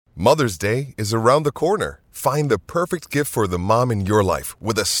Mother's Day is around the corner. Find the perfect gift for the mom in your life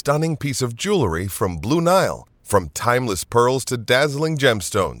with a stunning piece of jewelry from Blue Nile. From timeless pearls to dazzling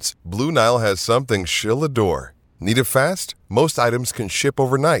gemstones, Blue Nile has something she'll adore. Need it fast? Most items can ship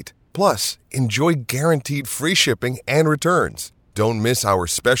overnight. Plus, enjoy guaranteed free shipping and returns. Don't miss our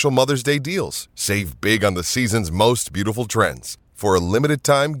special Mother's Day deals. Save big on the season's most beautiful trends. For a limited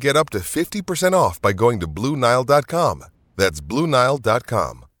time, get up to 50% off by going to BlueNile.com. That's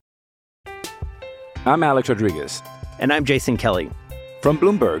BlueNile.com. I'm Alex Rodriguez. And I'm Jason Kelly. From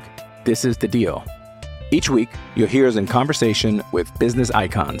Bloomberg, this is The Deal. Each week, you'll hear us in conversation with business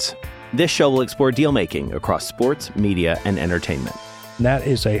icons. This show will explore deal-making across sports, media, and entertainment. That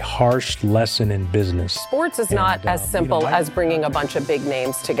is a harsh lesson in business. Sports is not as simple as bringing a bunch of big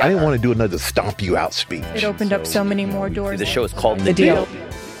names together. I didn't want to do another stomp you out speech. It opened up so many more doors. The show is called The Deal.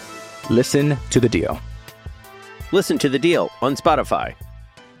 Listen to The Deal. Listen to The Deal on Spotify.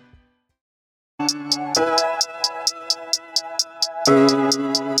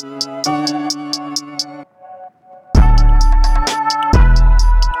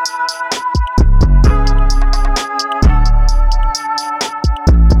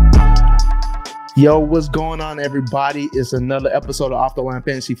 Yo, what's going on, everybody? It's another episode of Off the Line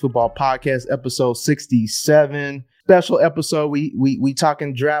Fantasy Football Podcast, episode 67. Special episode. We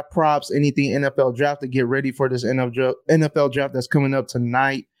talking draft props, anything NFL draft to get ready for this NFL draft that's coming up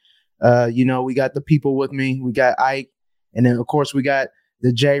tonight. We got the people with me. We got Ike, and then of course we got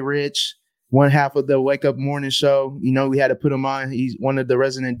the Jay Rich, one half of the Wake Up Morning Show. You know, we had to put him on. He's one of the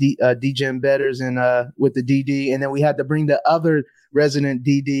resident DGen bettors and with the DD, and then we had to bring the other resident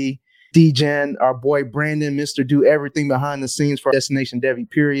DGen, our boy Brandon, Mr. Do Everything behind the scenes for Destination Devy,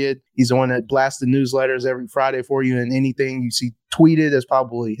 period. He's the one that blasts the newsletters every Friday for you, and anything you see tweeted is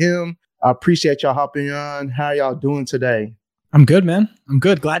probably him. I appreciate y'all hopping on. How are y'all doing today? I'm good, man. I'm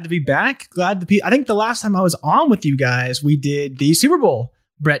good. Glad to be back. Glad to be. I think the last time I was on with you guys, we did the Super Bowl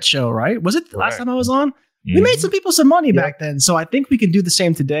Brett show, right? Was it the last time I was on? Mm-hmm. We made some people some money back then. So I think we can do the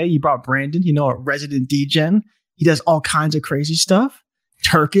same today. You brought Brandon, a resident DGen. He does all kinds of crazy stuff.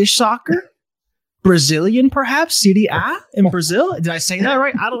 Turkish soccer, Brazilian, perhaps, Serie A in Brazil. Did I say that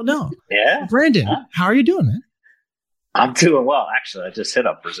right? I don't know. Yeah. Brandon, how are you doing, man? I'm doing well. Actually, I just hit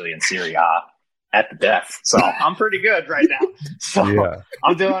up Brazilian Serie A at the death. So I'm pretty good right now. So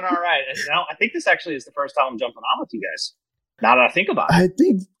I'm doing all right. And now, I think this actually is the first time I'm jumping on with you guys. Now that I think about it. I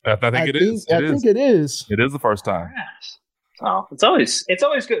think it is. I think it is. It is the first time. Yes. So it's always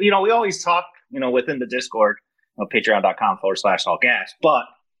good. We always talk, within the Discord. Patreon.com/allgas, but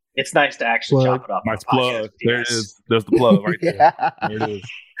it's nice to actually chop it up. Nice plug. There it is. There's the plug right there. There it is.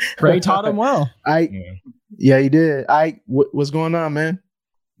 Ray taught him well. Yeah, he did. What's going on, man?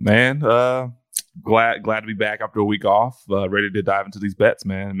 Man, glad to be back after a week off. Ready to dive into these bets,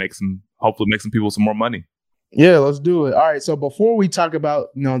 man, and hopefully make some people some more money. Yeah, let's do it. All right. So before we talk about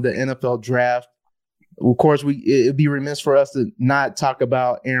the NFL draft, of course, it'd be remiss for us to not talk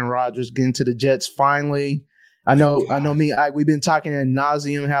about Aaron Rodgers getting to the Jets finally. I know we've been talking ad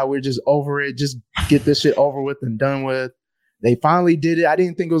nauseum how we're just over it. Just get this shit over with and done with. They finally did it. I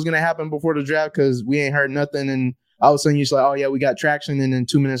didn't think it was going to happen before the draft because we ain't heard nothing. And all of a sudden you're just like, oh, yeah, we got traction. And then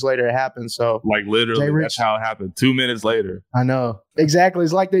 2 minutes later it happened. So like literally that's how it happened. 2 minutes later. I know. Exactly.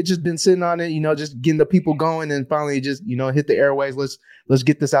 It's like they just been sitting on it, just getting the people going and finally just, hit the airways. Let's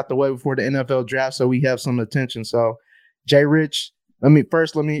get this out the way before the NFL draft so we have some attention. So Jay Rich, let me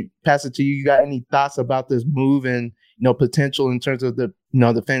pass it to you. You got any thoughts about this move and, potential in terms of the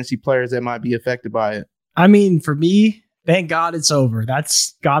fantasy players that might be affected by it? I mean, for me, thank God it's over.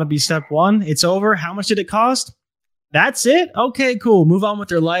 That's got to be step one. It's over. How much did it cost? That's it. Okay, cool. Move on with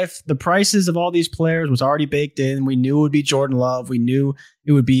their life. The prices of all these players was already baked in. We knew it would be Jordan Love. We knew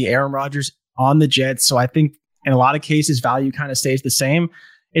it would be Aaron Rodgers on the Jets. So I think in a lot of cases, value kind of stays the same.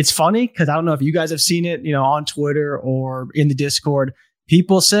 It's funny because I don't know if you guys have seen it, on Twitter or in the Discord,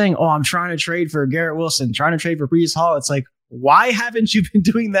 people saying, oh, I'm trying to trade for Garrett Wilson, trying to trade for Breece Hall. It's like, why haven't you been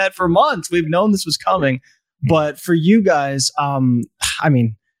doing that for months? We've known this was coming. But for you guys, I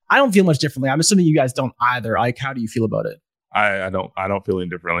don't feel much differently. I'm assuming you guys don't either. Like, how do you feel about it? I don't feel any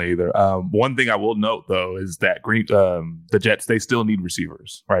differently either. One thing I will note though is that the Jets, they still need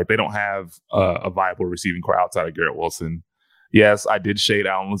receivers, right? They don't have a viable receiving core outside of Garrett Wilson. Yes, I did shade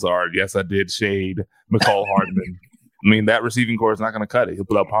Allen Lazard. Yes, I did shade McCall Hardman. I mean, that receiving core is not going to cut it. He'll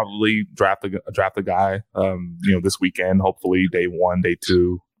probably draft a guy, this weekend. Hopefully, day 1, day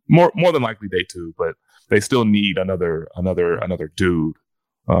 2, more than likely day 2. But they still need another dude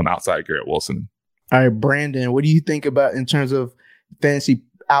outside of Garrett Wilson. All right, Brandon, what do you think about in terms of fantasy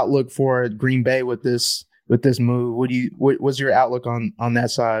outlook for Green Bay with this with this move? What's your outlook on that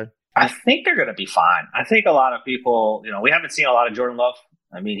side? I think they're going to be fine. I think a lot of people, we haven't seen a lot of Jordan Love.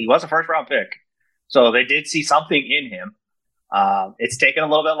 I mean, he was a first round pick, so they did see something in him. It's taken a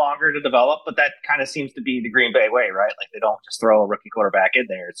little bit longer to develop, but that kind of seems to be the Green Bay way, right? Like they don't just throw a rookie quarterback in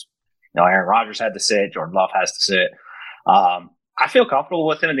there. It's, Aaron Rodgers had to sit, Jordan Love has to sit. I feel comfortable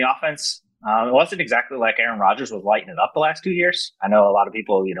with him in the offense. It wasn't exactly like Aaron Rodgers was lighting it up the last 2 years. I know a lot of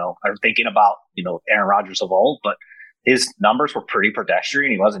people, are thinking about, Aaron Rodgers of old, but his numbers were pretty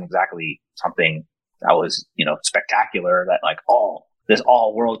pedestrian. He wasn't exactly something that was, spectacular that like, this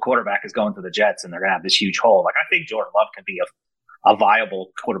all-world quarterback is going to the Jets and they're going to have this huge hole. Like I think Jordan Love can be a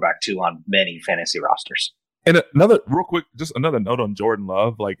viable quarterback too on many fantasy rosters. And another real quick, just another note on Jordan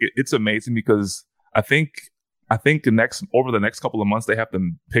Love. Like it's amazing because I think over the next couple of months they have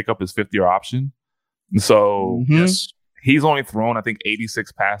to pick up his 5th-year option. And so yes, he's only thrown I think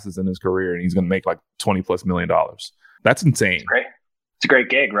 86 passes in his career, and he's going to make like $20+ million. That's insane. Great. It's a great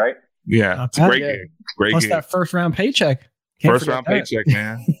gig, right? Yeah, it's a great gig. Great Plus gig. that first-round paycheck. First round paycheck,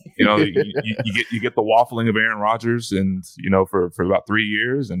 man. you get the waffling of Aaron Rodgers, and for about 3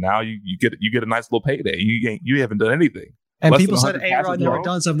 years, and now you get a nice little payday. You haven't done anything. And people said A-Rod never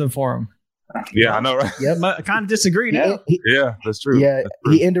done something for him. Yeah, I know, right? Yep. I kind of disagree now. Yeah, that's true. Yeah, that's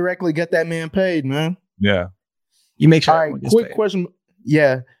true. He indirectly got that man paid, man. Yeah. You make sure. All right, quick question.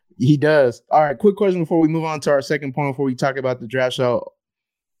 Yeah, he does. All right, quick question before we move on to our second point, before we talk about the draft show.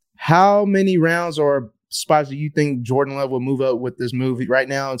 How many rounds or spots do you think Jordan Love will move up with this move? Right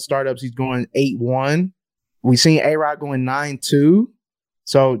now in startups, he's going 8-1. We've seen A-Rod going 9-2.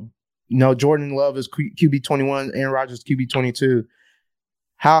 So, Jordan Love is QB 21, Aaron Rodgers QB 22.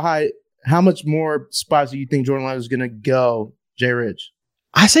 How much more spots do you think Jordan Love is going to go, Jay Rich?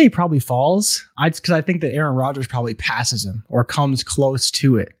 I say he probably falls. Because I think that Aaron Rodgers probably passes him or comes close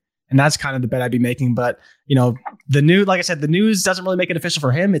to it. And that's kind of the bet I'd be making. But, like I said, the news doesn't really make it official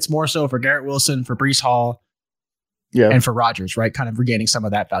for him. It's more so for Garrett Wilson, for Breece Hall, and for Rodgers, right? Kind of regaining some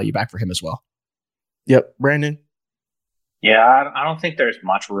of that value back for him as well. Yep. Brandon? Yeah, I don't think there's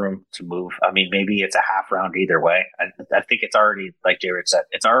much room to move. I mean, maybe it's a half round either way. I think it's already, like Jared said,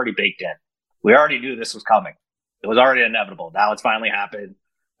 it's already baked in. We already knew this was coming. It was already inevitable. Now it's finally happened.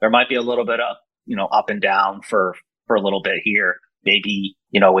 There might be a little bit of, up and down for a little bit here. Maybe,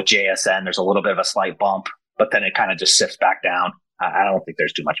 with JSN, there's a little bit of a slight bump, but then it kind of just sifts back down. I don't think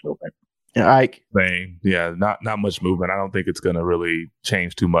there's too much movement. Yeah, Ike. Same. Yeah, not much movement. I don't think it's going to really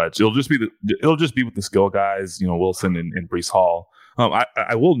change too much. It'll just be with the skill guys, Wilson and Breece Hall.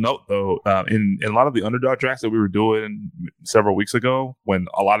 I will note though, in a lot of the underdog drafts that we were doing several weeks ago, when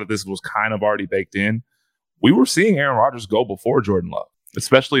a lot of this was kind of already baked in, we were seeing Aaron Rodgers go before Jordan Love,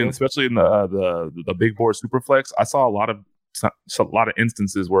 especially in the big board superflex. I saw a lot of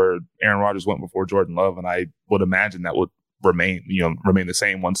instances where Aaron Rodgers went before Jordan Love, and I would imagine that would remain the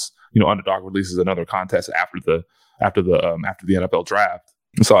same once underdog releases another contest after the NFL draft.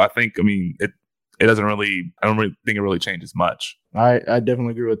 So I think it doesn't really, I don't really think it really changes much. I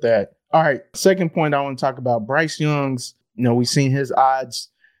definitely agree with that. All right, second point I want to talk about Bryce Young's. We've seen his odds.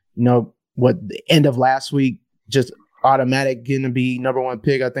 The end of last week, just automatic going to be number one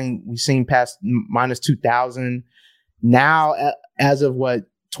pick. I think we've seen past minus 2,000. Now, as of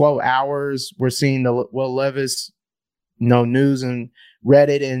 12 hours, we're seeing the Will Levis, news and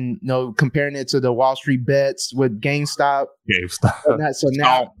Reddit, and comparing it to the Wall Street bets with GameStop. So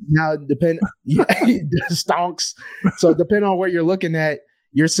now depend stonks. So depending on what you're looking at,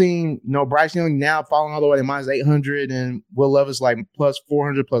 you're seeing Bryce Young now falling all the way to minus 800, and Will Levis like plus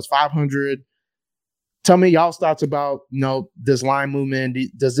 400, plus 500. Tell me y'all's thoughts about this line movement.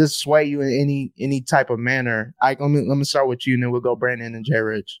 Does this sway you in any type of manner? Ike, let me start with you, and then we'll go Brandon and Jay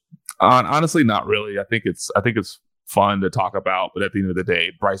Rich. Honestly, not really. I think it's fun to talk about, but at the end of the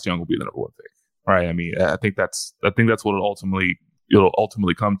day, Bryce Young will be the number one pick, right? I mean, I think that's what it'll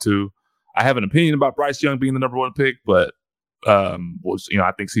ultimately come to. I have an opinion about Bryce Young being the number one pick, but I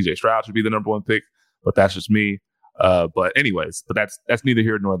think CJ Stroud should be the number one pick, but that's just me. But that's neither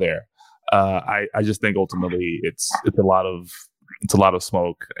here nor there. I just think ultimately it's a lot of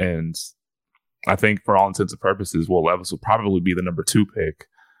smoke, and I think for all intents and purposes, Will Levis will probably be the number 2 pick.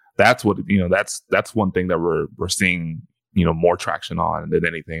 That's what that's one thing that we're seeing more traction on than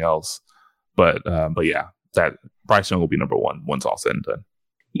anything else. But yeah, that Bryce Young will be number 1 once all said and done.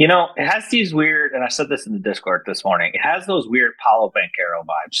 It has these weird, and I said this in the Discord this morning, it has those weird Paulo Banchero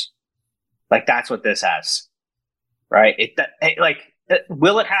vibes. Like that's what this has, right?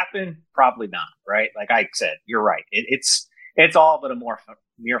 Will it happen? Probably not, right? Like I said, you're right. It's all but a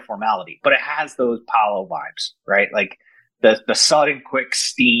mere formality, but it has those Paulo vibes, right? Like the sudden quick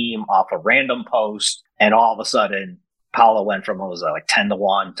steam off a random post, And all of a sudden, Paolo went from, what was it, like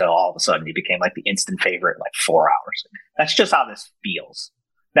 10-1 to all of a sudden he became like the instant favorite in like 4 hours. That's just how this feels.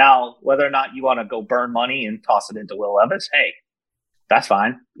 Now, whether or not you want to go burn money and toss it into Will Levis, hey, that's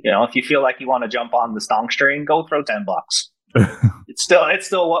fine. You know, if you feel like you want to jump on the stonk string, go throw $10. It's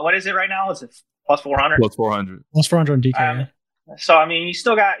still what is it right now? Is it plus 400? Plus 400. Plus 400 on DK. So, I mean,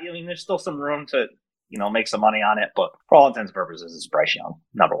 there's still some room to, make some money on it. But for all intents and purposes, it's Bryce Young,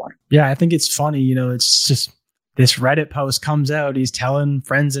 number one. Yeah, I think it's funny. It's just this Reddit post comes out. He's telling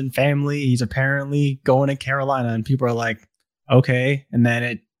friends and family he's apparently going to Carolina. And people are like, okay. And then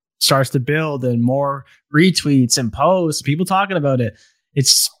it starts to build and more retweets and posts, people talking about it.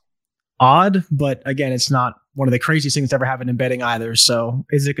 It's odd, but again, it's not one of the craziest things that ever happened in betting either. So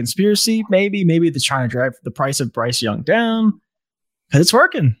is it a conspiracy? Maybe they're trying to drive the price of Bryce Young down because it's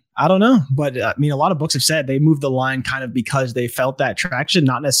working. I don't know. But I mean, a lot of books have said they moved the line kind of because they felt that traction,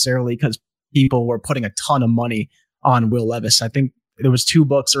 not necessarily because people were putting a ton of money on Will Levis. I think there was 2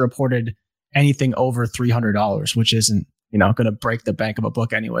 books that reported anything over $300, which isn't, going to break the bank of a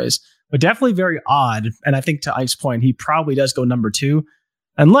book anyways, but definitely very odd. And I think to Ike's point, he probably does go number 2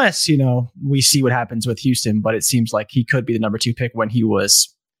 unless, we see what happens with Houston, but it seems like he could be the number 2 pick when he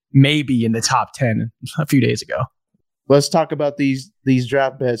was maybe in the top 10 a few days ago. Let's talk about these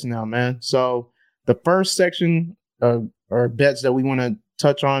draft bets now, man. So the first section or bets that we want to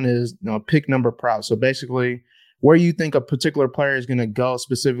touch on is pick number props. So basically where you think a particular player is going to go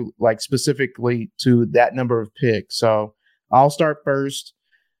specifically to that number of picks. So I'll start first.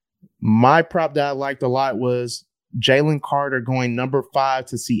 My prop that I liked a lot was Jalen Carter going number 5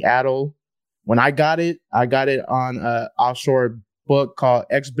 to Seattle. When I got it on an offshore book called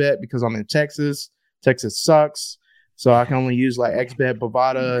XBet because I'm in Texas. Texas sucks. So I can only use like XBet,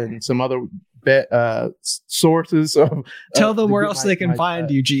 Bovada, and some other bet sources. Tell them where else they can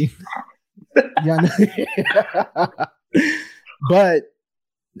find you, G. Yeah. But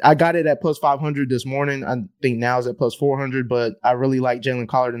I got it at plus 500 this morning. I think now it's at plus 400, but I really like Jalen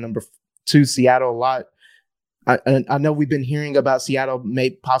Carter, number 2 Seattle a lot. I know we've been hearing about Seattle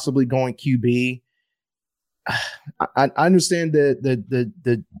possibly going QB. I understand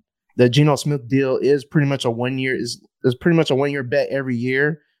the Geno Smith deal is pretty much a 1 year is pretty much a 1 year bet every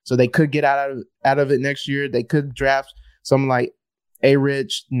year. So they could get out of it next year. They could draft someone like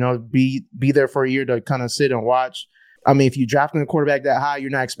A-Rich, be there for a year to kind of sit and watch. I mean, if you're drafting a quarterback that high, you're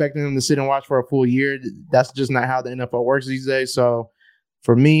not expecting them to sit and watch for a full year. That's just not how the NFL works these days. So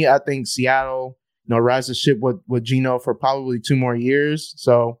for me, I think Seattle, rides the ship with Geno for probably 2 more years.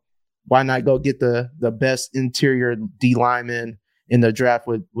 So why not go get the best interior D lineman in the draft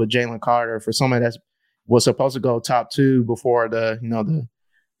with Jalen Carter for someone that was supposed to go top 2 before the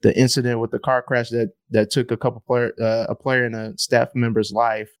incident with the car crash that took a player and a staff member's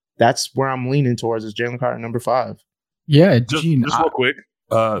life. That's where I'm leaning towards is Jalen Carter, number 5. Yeah, just real quick.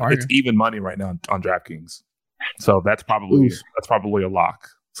 It's even money right now on DraftKings, so that's probably a lock.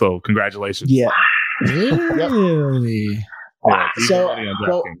 So congratulations. Yeah. Really? Yeah, so money on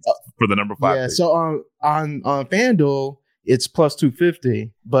DraftKings for the number 5. Yeah. Pick. So on FanDuel, it's plus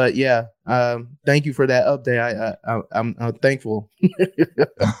 250. But yeah, thank you for that update. I'm thankful.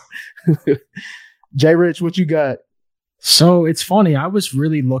 Jay Rich, what you got? So it's funny. I was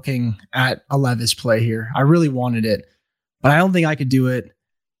really looking at a Levis play here. I really wanted it, but I don't think I could do it.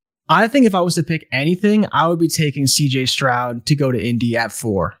 I think if I was to pick anything, I would be taking CJ Stroud to go to Indy at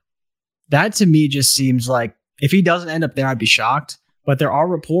 4. That to me just seems like if he doesn't end up there, I'd be shocked. But there are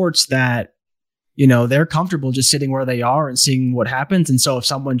reports that, they're comfortable just sitting where they are and seeing what happens. And so if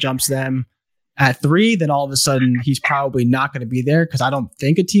someone jumps them at 3, then all of a sudden he's probably not going to be there because I don't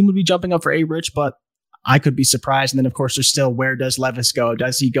think a team would be jumping up for A-Rich, but I could be surprised. And then, of course, there's still where does Levis go?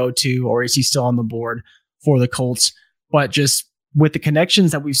 Does he go to, or is he still on the board for the Colts? But just with the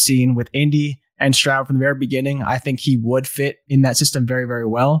connections that we've seen with Indy and Stroud from the very beginning, I think he would fit in that system very, very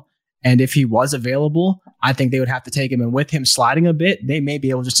well. And if he was available, I think they would have to take him. And with him sliding a bit, they may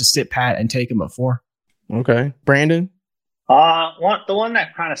be able just to sit pat and take him at 4. Okay. Brandon? The one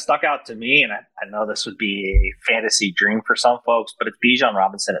that kind of stuck out to me, and I know this would be a fantasy dream for some folks, but it's Bijan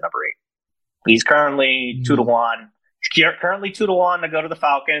Robinson at number 8. He's currently 2-1. Currently 2-1 to go to the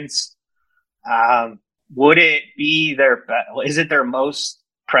Falcons. Would it be is it their most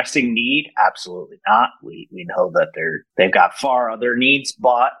pressing need? Absolutely not. We know that they've got far other needs,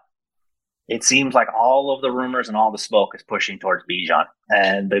 but it seems like all of the rumors and all the smoke is pushing towards Bijan.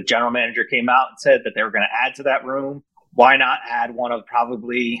 And the general manager came out and said that they were going to add to that room. Why not add one of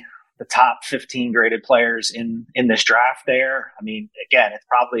probably the top 15 graded players in this draft there? I mean, again, it's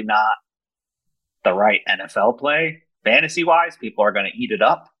probably not the right NFL play. Fantasy-wise, people are going to eat it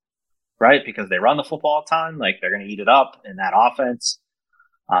up. right? Because they run the football all the time. Like, they're going to eat it up in that offense.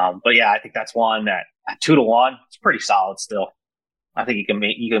 But yeah, I think that's one that at 2-1, it's pretty solid still. I think you can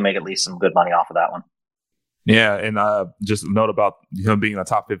make at least some good money off of that one. Yeah, and just a note about him being a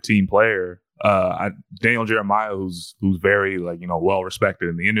top 15 player. Daniel Jeremiah, who's very well respected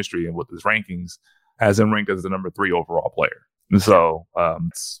in the industry and with his rankings, has him ranked as the number 3 overall player. And so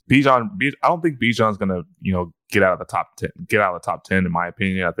Bijan, I don't think Bijan's gonna get out of the top 10 in my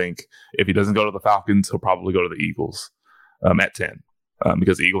opinion. I think if he doesn't go to the Falcons, he'll probably go to the Eagles at 10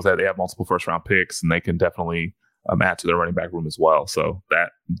 because the Eagles they have multiple first round picks and they can definitely add to their running back room as well. So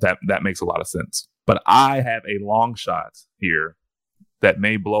that makes a lot of sense. But I have a long shot here that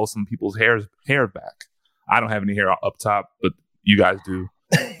may blow some people's hair back. I don't have any hair up top, but you guys do.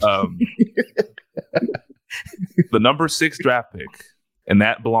 The number 6 draft pick, and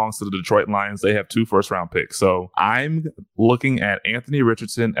that belongs to the Detroit Lions. They have 2 first-round picks. So I'm looking at Anthony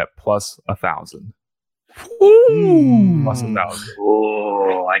Richardson at plus 1,000. Ooh. Plus 1,000.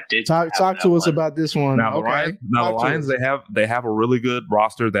 Oh, I did. Talk to us about this one. Now, the Lions, they have a really good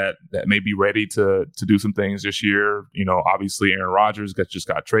roster that may be ready to do some things this year. Obviously Aaron Rodgers just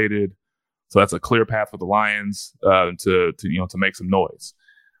got traded, so that's a clear path for the Lions to make some noise.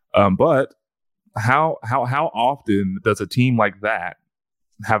 But how often does a team like that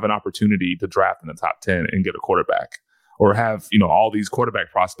have an opportunity to draft in the top 10 and get a quarterback, or have all these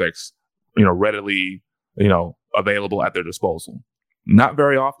quarterback prospects readily available at their disposal? Not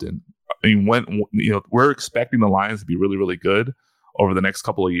very often. I mean, when we're expecting the Lions to be really, really good over the next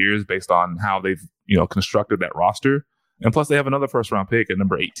couple of years based on how they've constructed that roster, and plus they have another first round pick at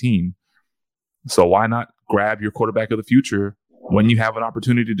number 18. So why not grab your quarterback of the future when you have an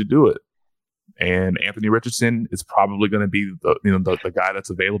opportunity to do it? And Anthony Richardson is probably going to be the guy that's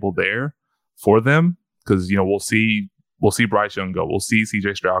available there for them, because we'll see Bryce Young go, we'll see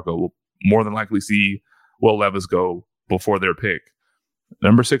CJ Stroud go, we'll more than likely see Will Levis go before their pick.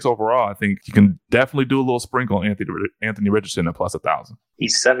 Number 6 overall, I think you can definitely do a little sprinkle on Anthony Richardson at plus 1,000.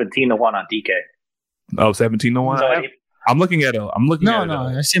 He's 17-1 on DK. Oh, 17-1. I'm looking at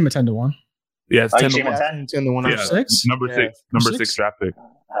I see him at 10-1. Yeah, it's 10-1. 10-1. Yeah, 6? Number 6 draft pick.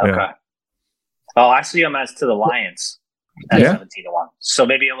 Okay. Yeah. Oh, I see him as to the Lions at 17-1. So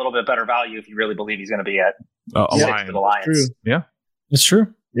maybe a little bit better value if you really believe he's going to be at 6 to the Lions. True. Yeah, it's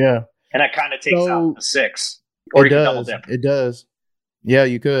true. Yeah, and that kind of takes out the 6. Or you can double dip. It does. Yeah,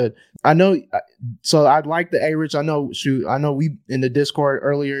 you could. I know. So I'd like the A-Rich. I know we in the Discord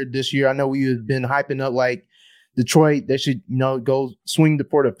earlier this year, I know we had been hyping up like Detroit. They should, go swing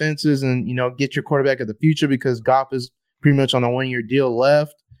for the fences and, get your quarterback of the future, because Goff is pretty much on a 1-year deal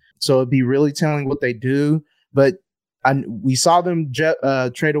left. So it'd be really telling what they do. But we saw them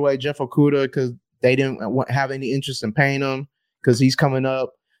trade away Jeff Okudah because they didn't have any interest in paying him because he's coming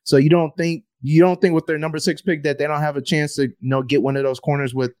up. So you don't think with their number 6 pick that they don't have a chance to get one of those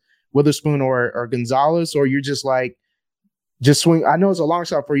corners with Witherspoon or Gonzalez, or you're just like just swing. I know it's a long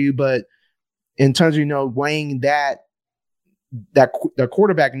shot for you, but in terms of weighing the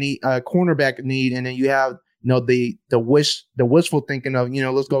cornerback need, and then you have the wishful thinking of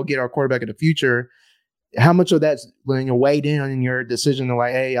let's go get our quarterback of the future. How much of that's weighed in your decision to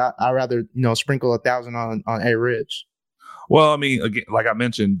like, hey, I'd rather sprinkle 1,000 on A-Rich? Well, I mean, again, like I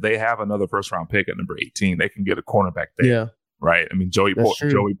mentioned, they have another first round pick at number 18. They can get a cornerback there. Yeah. Right. I mean, Joey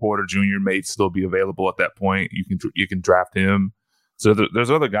Porter Jr. may still be available at that point. You can draft him. So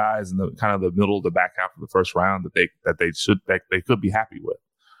there's other guys in the kind of the middle of the back half of the first round that they could be happy with.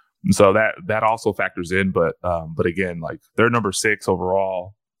 And so that also factors in. But again, like they're number 6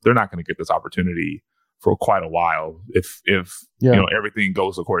 overall. They're not going to get this opportunity for quite a while if everything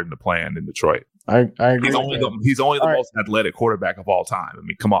goes according to plan in Detroit. I agree. He's only the most athletic quarterback of all time. I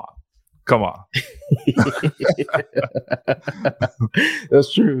mean, come on.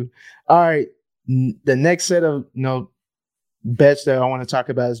 That's true. All right. The next set of bets that I want to talk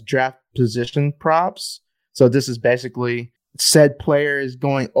about is draft position props. So this is basically said player is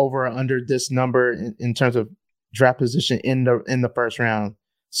going over or under this number in terms of draft position in the first round.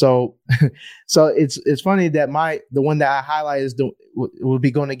 So it's funny that the one that I highlight is would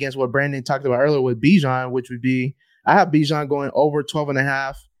be going against what Brandon talked about earlier with Bijan, which would be I have Bijan going over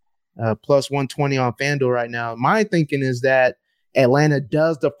 12.5 plus 120 on FanDuel right now. My thinking is that Atlanta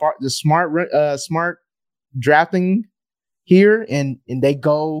does the smart drafting here, and they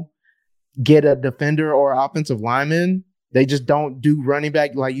go get a defender or offensive lineman. They just don't do running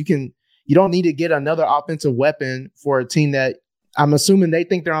back. Like you don't need to get another offensive weapon for a team that I'm assuming they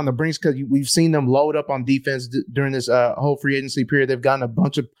think they're on the brinks, because we've seen them load up on defense during this whole free agency period. They've gotten a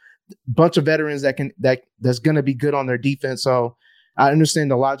bunch of veterans that's going to be good on their defense. So I understand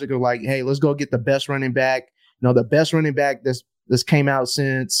the logic of like, hey, let's go get the best running back. The best running back this came out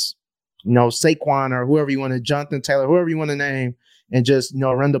since, Saquon or whoever you want to, Jonathan Taylor, whoever you want to name, and just,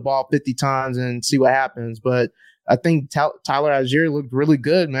 run the ball 50 times and see what happens. But I think Tyler Algier looked really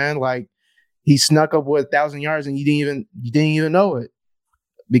good, man. Like he snuck up with 1,000 yards and you didn't even know it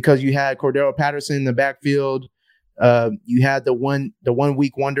because you had Cordero Patterson in the backfield. You had the one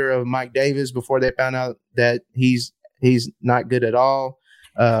week wonder of Mike Davis before they found out that he's not good at all.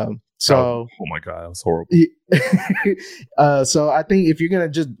 Oh my God, that was horrible. So I think if you're gonna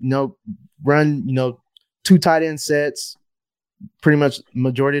just run 2 tight end sets, pretty much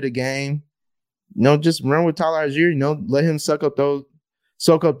majority of the game, just run with Tyler Algier. Let him soak up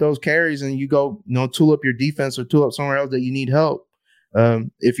those carries, and you go tool up your defense or tool up somewhere else that you need help.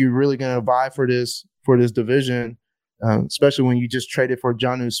 If you're really gonna vie for this division, especially when you just traded for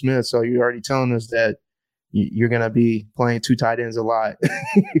Jonnu Smith, so you're already telling us that you're going to be playing 2 tight ends a lot.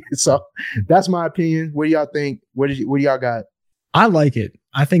 So that's my opinion. What do y'all think? What do y'all got? I like it.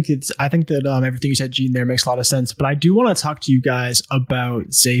 I think that everything you said, Gene, there makes a lot of sense. But I do want to talk to you guys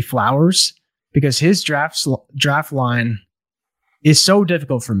about Zay Flowers because his draft line is so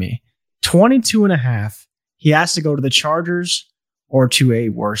difficult for me. 22.5. He has to go to the Chargers or to a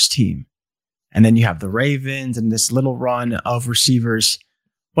worse team. And then you have the Ravens and this little run of receivers.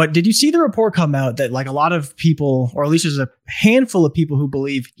 But did you see the report come out that like a lot of people, or at least there's a handful of people who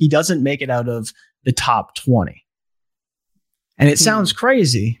believe he doesn't make it out of the top 20? And it sounds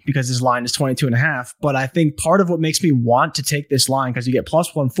crazy because his line is 22.5. But I think part of what makes me want to take this line, because you get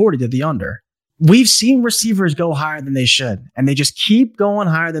plus 140 to the under. We've seen receivers go higher than they should, and they just keep going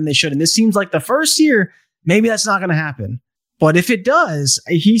higher than they should. And this seems like the first year, maybe that's not going to happen. But if it does,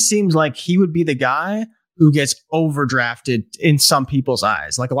 he seems like he would be the guy who gets overdrafted in some people's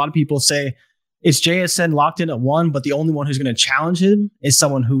eyes. Like a lot of people say it's JSN locked in at 1, but the only one who's going to challenge him is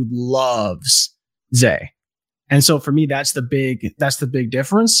someone who loves Zay. And so for me, that's the big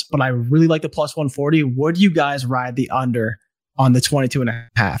difference. But I really like the plus 140. Would you guys ride the under on the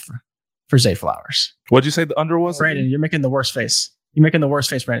 22.5 for Zay Flowers? What'd you say the under was? Brandon, you're making the worst face.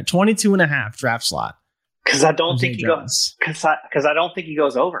 Brandon. 22.5 draft slot. Because I don't think he goes. Because I don't think he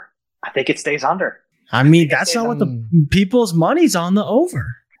goes over. I think it stays under. I mean, that's not what the people's money's on the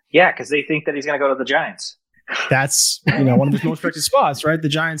over. Yeah, because they think that he's going to go to the Giants. That's one of his most expected spots, right? The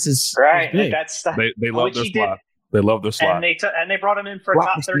Giants is right. Is big. That's they love their slot. They love their slot, and they brought him in for a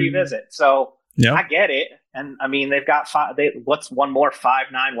top 30 visit. So I get it. And I mean, they've got what's one more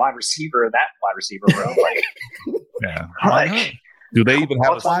 5'9" wide receiver in that wide receiver room? Like, yeah. Like, do they even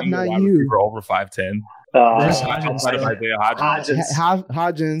have a single wide receiver over 5'10"? Outside of Isaiah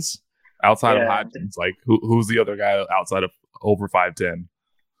Hodgins. Outside of Hodgins, like who's the other guy outside of over 5'10"?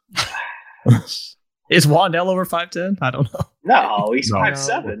 Is Wandell over 5'10"? I don't know. No, he's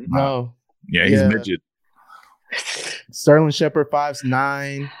 5'7". No. Yeah, he's a midget. Sterling Shepard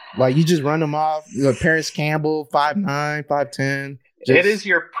 5'9". Like you just run them off. Paris Campbell 5'9", 5'10". It is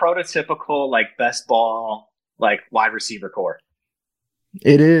your prototypical like best ball like wide receiver core.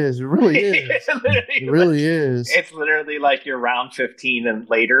 It is. It really is. It really is. It's literally like you're round 15 and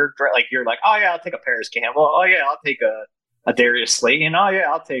later. Like you're like, oh yeah, I'll take a Paris Campbell. Oh yeah, I'll take a Darius Slayton. Oh yeah,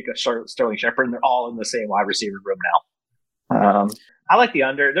 I'll take a Sterling Shepard. And they're all in the same wide receiver room now. I like the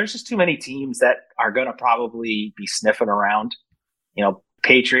under. There's just too many teams that are going to probably be sniffing around.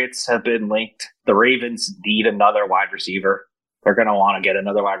 Patriots have been linked. The Ravens need another wide receiver. They're going to want to get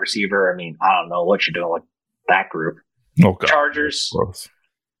another wide receiver. I mean, I don't know what you're doing with that group. Okay. Chargers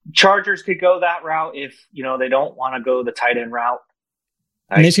could go that route if they don't want to go the tight end route.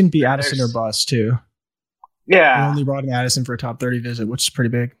 And they can be Addison or bust too. Yeah, they only brought in Addison for a top 30 visit, which is pretty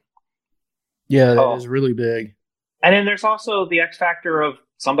big. Yeah, that is really big. And then there's also the X factor of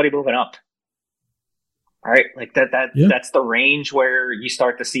somebody moving up. Right, like that's the range where you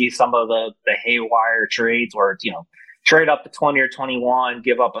start to see some of the haywire trades where it's trade up to 20 or 21,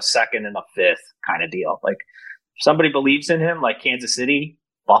 give up a second and a fifth kind of deal. Like if somebody believes in him, like Kansas City,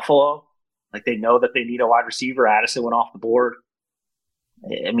 Buffalo, like they know that they need a wide receiver. Addison went off the board.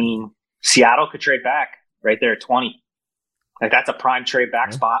 I mean, Seattle could trade back right there at 20. Like that's a prime trade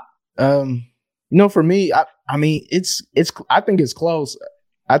back spot. For me, I mean, I think it's close.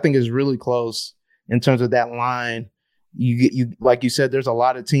 I think it's really close in terms of that line. You like you said, there's a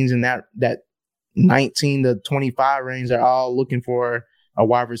lot of teams in that 19 to 25 range. They're all looking for a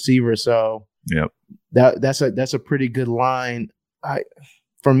wide receiver. So yep, that's a pretty good line.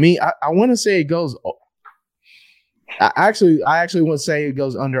 For me, I want to say it goes. I actually want to say it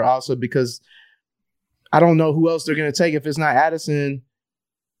goes under also because I don't know who else they're going to take if it's not Addison.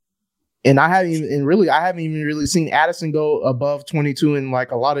 And I haven't even really seen Addison go above 22 in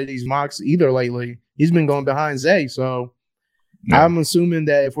like a lot of these mocks either lately. He's been going behind Zay. So I'm assuming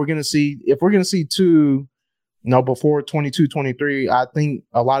that if we're gonna see two, before 22, 23, I think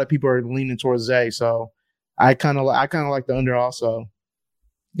a lot of people are leaning towards Zay. So I kind of like the under also.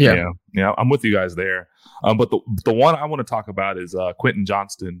 Yeah, I'm with you guys there. But the one I want to talk about is Quentin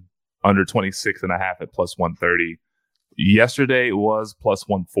Johnston under 26.5 at plus 130. Yesterday it was plus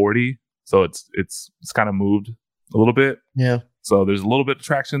 140, so it's kind of moved a little bit. Yeah. So there's a little bit of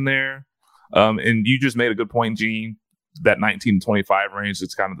traction there. And you just made a good point, Gene. That 19 to 25 range,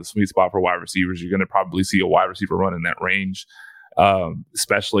 it's kind of the sweet spot for wide receivers. You're going to probably see a wide receiver run in that range,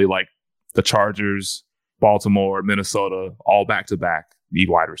 especially like the Chargers, Baltimore, Minnesota, all back-to-back need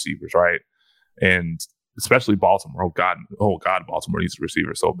wide receivers, right? And especially Baltimore. Oh God, Baltimore needs a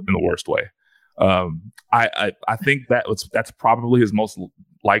receiver, so in the worst way. I think that's probably his most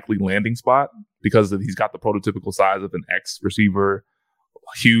likely landing spot because he's got the prototypical size of an X receiver,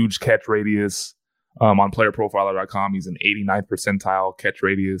 huge catch radius. On playerprofiler.com, he's an 89th percentile catch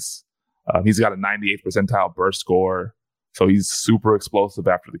radius. He's got a 98th percentile burst score, so he's super explosive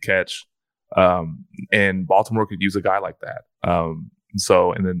after the catch. And Baltimore could use a guy like that.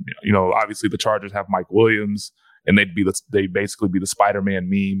 And then obviously the Chargers have Mike Williams, and they'd basically be the Spider-Man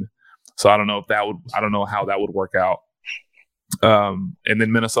meme. So I don't know how that would work out. And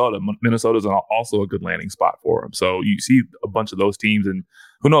then Minnesota's also a good landing spot for him. So you see a bunch of those teams, and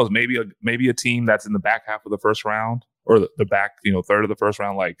who knows, maybe a team that's in the back half of the first round or the back, third of the first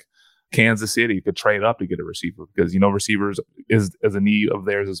round, like Kansas City, could trade up to get a receiver because, receivers is a need of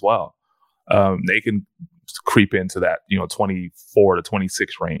theirs as well. They can creep into that, 24 to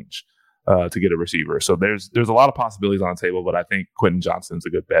 26 range to get a receiver. So there's a lot of possibilities on the table, but I think Quentin Johnston's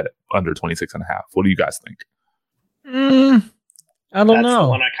a good bet at under 26.5. What do you guys think? I don't know. The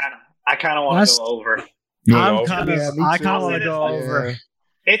one I kind of want to go over. I kind of want to go over.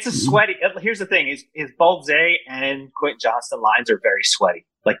 It's a sweaty. Here's the thing: is both Zay and Quentin Johnston lines are very sweaty.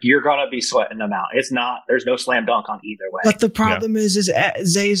 Like you're gonna be sweating them out. It's not. There's no slam dunk on either way. But the problem is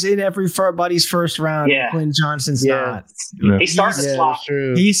Zay's in everybody's first round. Yeah. Quentin Johnston's not. Yeah. He's starting to flop.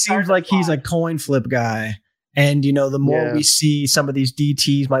 He seems like he's a coin flip guy. And, the more we see some of these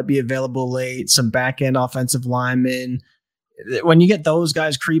DTs might be available late, some back end offensive linemen. When you get those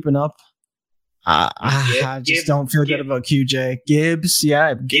guys creeping up, I just don't feel good about QJ. Gibbs,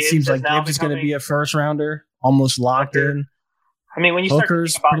 it seems like Gibbs is going to be a first rounder, almost locked in. I mean, when you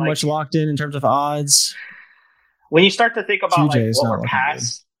Hooker's start pretty much locked in terms of odds. When you start to think about QJ what we're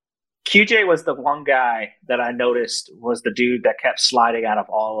past, QJ was the one guy that I noticed was the dude that kept sliding out of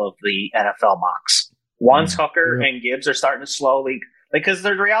all of the NFL mocks. Once Hooker and Gibbs are starting to slowly, because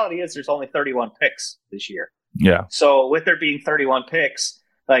the reality is there's only 31 picks this year. Yeah. So with there being 31 picks,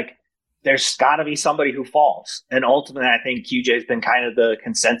 there's got to be somebody who falls. And ultimately, I think QJ's been kind of the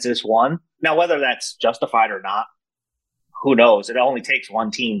consensus one. Now, whether that's justified or not, who knows? It only takes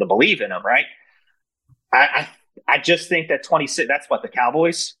one team to believe in him, right? I just think that 26, that's what the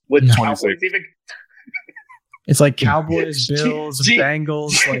Cowboys would 26 even. It's like Cowboys, Bills,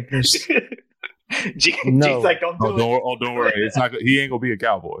 Bengals. Like there's. G's like, don't do it. Don't worry. It's not. He ain't gonna be a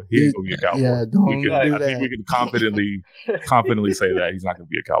Cowboy. He ain't gonna be a Cowboy. Yeah, don't do that. I think we can confidently say that he's not gonna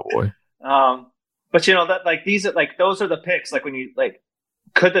be a Cowboy. But that these are those are the picks. When you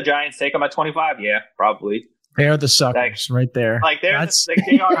could the Giants take him at 25? Yeah, probably. They are the suckers right there. They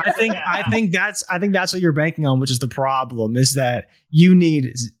are. I think that's what you're banking on, which is the problem. Is that you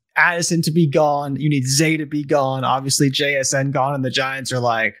need Addison to be gone, you need Zay to be gone. Obviously, JSN gone, and the Giants are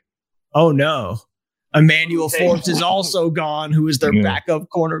like, oh no, Emmanuel Forbes is also gone, who is their backup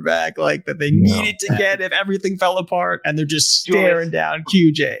cornerback, that they needed to get if everything fell apart, and they're just staring down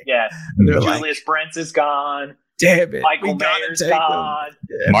QJ. Yeah, Julius Brents is gone. Damn it, Michael Mayer's gone.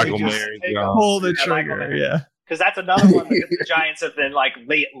 Yeah, Michael Mayer's gone. Pull the trigger, because that's another one that the Giants have been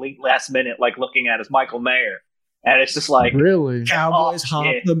late last minute looking at is Michael Mayer. And it's just really Cowboys hop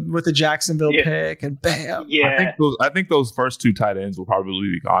them with the Jacksonville pick and bam. Yeah. I think those first two tight ends will probably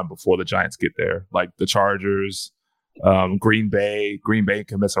be gone before the Giants get there. Like the Chargers, Green Bay. Green Bay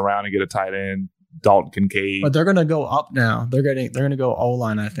can mess around and get a tight end. Dalton Kincaid. But they're going to go up now. They're going to go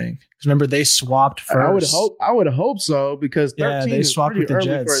O-line, I think. Because remember they swapped first. I would hope so because 13 they swapped with the early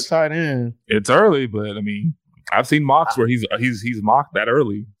Jets for a tight end. It's early, but I mean, I've seen mocks where he's mocked that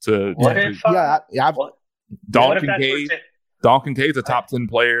early to. Dalton Kincaid's a top 10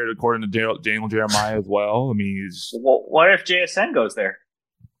 player according to Daniel Jeremiah as well. I mean, what if JSN goes there?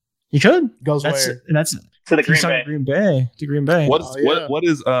 He could. Goes that's to the Green Bay. To Green Bay. What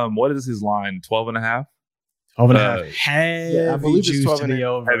is his line? 12.5? 12.5. Heavy I believe it's juice 12 to and the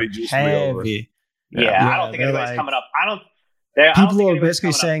over. Heavy juice to the over. Heavy. Yeah, I don't think anybody's like, coming up. I don't People think are anybody's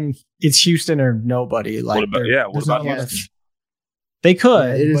basically coming up. saying it's Houston or nobody. Like, What about Houston? They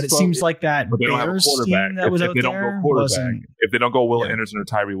could, Yeah, but it seems like that But they don't have a Bears quarterback. team that was if out they don't there go quarterback, wasn't. if they don't go Will Anderson or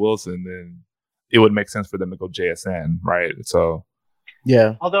Tyree Wilson, then it would make sense for them to go JSN, right? So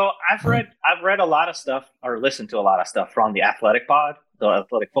Yeah. Although I've read a lot of stuff or listened to a lot of stuff from the Athletic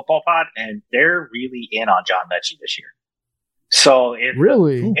Football Pod, and they're really in on John Mechie this year. So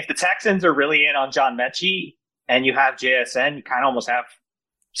if the Texans are really in on John Mechie and you have JSN, you kind of almost have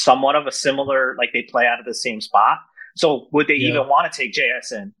somewhat of a similar, like they play out of the same spot. So would they even want to take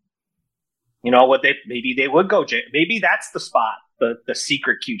JSN? You know, maybe they would go maybe that's the spot, the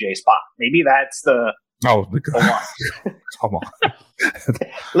secret QJ spot. Maybe that's the one. Come on.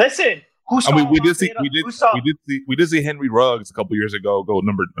 Listen, we did see Henry Ruggs a couple years ago go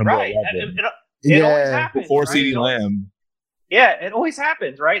number right. 11. It always happens before right? CeeDee Lamb. Yeah, it always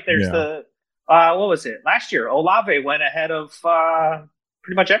happens, right? There's the what was it last year? Olave went ahead of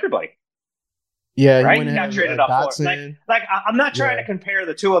pretty much everybody. Yeah, right. He got traded up for. Like I'm not trying to compare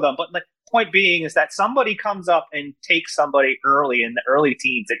the two of them, but the point being is that somebody comes up and takes somebody early in the early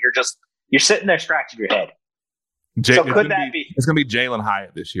teens that you're sitting there scratching your head. So could that be? It's going to be Jalen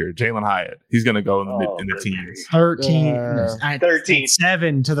Hyatt this year. Jalen Hyatt. He's going to go in the teens. 13.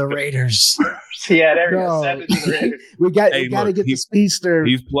 7 to the Raiders. Yeah, there we go. 7 to the Raiders. we got to get the speedster.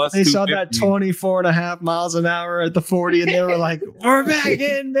 He's plus. They saw that 24.5 miles an hour at the 40, and they were like, "We're back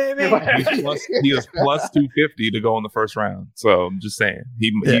in, baby." He is plus 250 to go in the first round. So I'm just saying,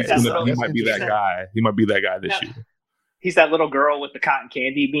 he might be that guy. He might be that guy this year. He's that little girl with the cotton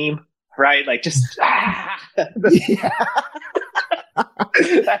candy beam. Right, like just that's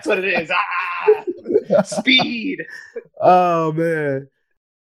what it is. Speed. Oh man.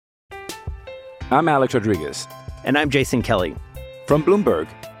 I'm Alex Rodriguez. And I'm Jason Kelly. From Bloomberg,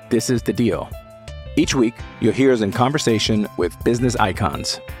 this is The Deal. Each week, you'll hear us in conversation with business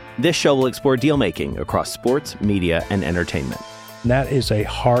icons. This show will explore deal making across sports, media, and entertainment. That is a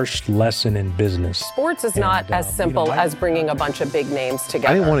harsh lesson in business. Sports is not as simple as bringing a bunch of big names together.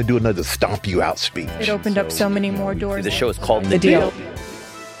 I didn't want to do another stomp you out speech. It opened up so many more doors. The show is called The Deal.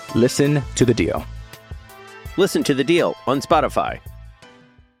 Listen to The Deal. Listen to The Deal on Spotify.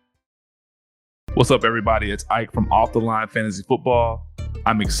 What's up, everybody? It's Ike from Off the Line Fantasy Football.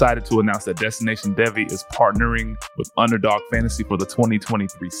 I'm excited to announce that Destination Devy is partnering with Underdog Fantasy for the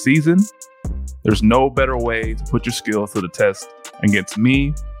 2023 season. There's no better way to put your skills to the test against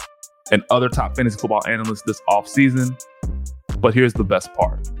me and other top fantasy football analysts this offseason. But here's the best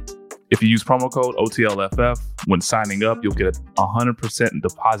part. If you use promo code OTLFF when signing up, you'll get a 100%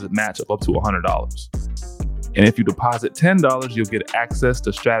 deposit match of up to $100. And if you deposit $10, you'll get access to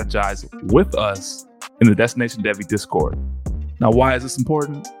strategize with us in the Destination Devy Discord. Now, why is this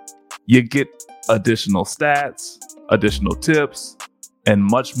important? You get additional stats, additional tips, and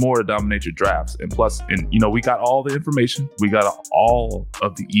much more to dominate your drafts. And plus, we got all the information. We got all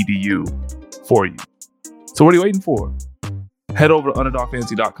of the EDU for you. So what are you waiting for? Head over to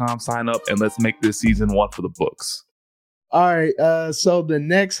UnderdogFantasy.com, sign up, and let's make this season one for the books. All right. So the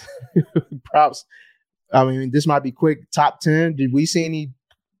next props, I mean, this might be quick. Top 10. Did we see any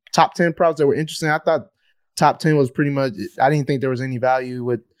top 10 props that were interesting? I thought top 10 was pretty much, I didn't think there was any value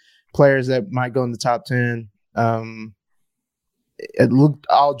with players that might go in the top 10. It looked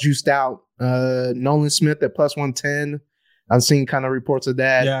all juiced out. Nolan Smith at plus 110. I've seen kind of reports of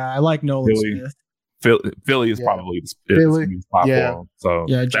that. Yeah, I like Nolan Smith. Philly is probably the spot for him. So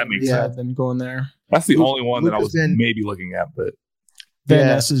that makes sense. Them going there. That's the only one that I was maybe looking at, but Van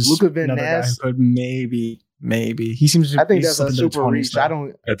Ness is Luka Van another Ness. guy who could maybe. He seems to. I think that's a super reach.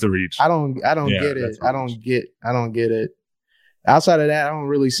 That's a reach. I don't get it. I don't get it. Outside of that, I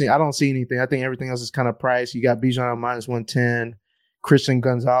don't see anything. I think everything else is kind of priced. You got Bijan minus 110, Christian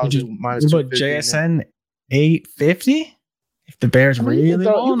Gonzalez minus 250. What about JSN 850? If the Bears really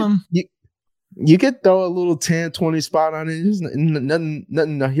want him. You could throw a little 10, 20 spot on it. There's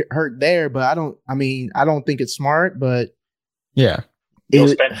nothing to hurt there, but I don't think it's smart, but yeah. You'll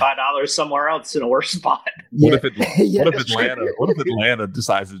spend $5 somewhere else in a worse spot. What if Atlanta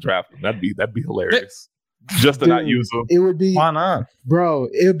decides to draft him? That'd be hilarious. Just to not use him. It would be. Why not? Bro,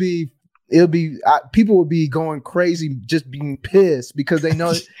 it'll be people would be going crazy, just being pissed because they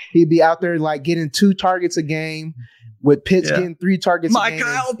know he'd be out there like getting 2 targets a game. With Pitts getting 3 targets a game.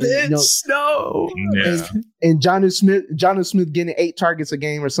 Kyle Pitts, no. Yeah. And Jonnu Smith getting 8 targets a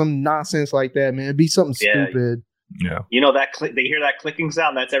game or some nonsense like that, man. It'd be something stupid. Yeah. You know that they hear that clicking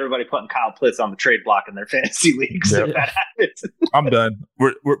sound? That's everybody putting Kyle Pitts on the trade block in their fantasy leagues. Yep. If that happens. I'm done.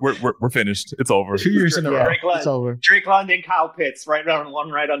 We're finished. It's over. 2 years in a row. It's over. Drake London, Kyle Pitts, right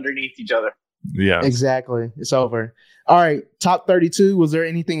underneath each other. Yeah. Exactly. It's over. All right. Top 32. Was there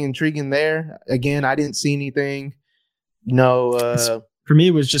anything intriguing there? Again, I didn't see anything. No. For me,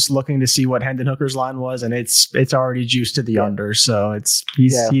 it was just looking to see what Hendon Hooker's line was, and it's already juiced to the under. So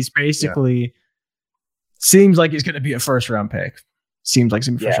he's basically seems like he's going to be a first round pick. Seems like he's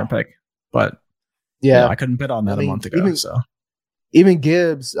going to be a first round pick, but I couldn't bet on that a month ago. Even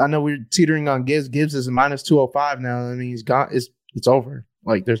Gibbs, I know we're teetering on Gibbs. Gibbs is minus 205 now. I mean, he's gone. It's over.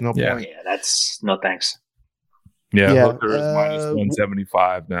 Like there's no point. Yeah, that's no thanks. Yeah, Hooker is minus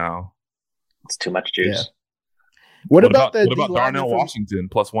 175 now. It's too much juice. Yeah. What about Darnell Washington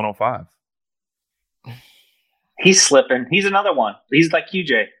plus 105? He's slipping. He's another one. He's like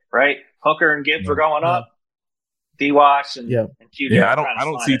QJ, right? Hooker and Gibbs were going up. D-Wash and QJ. Yeah, I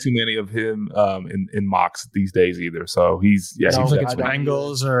don't see too many of him in mocks these days either. So he's seems like it's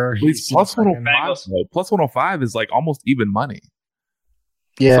Bengals or he's plus 105. Plus 105 is like almost even money.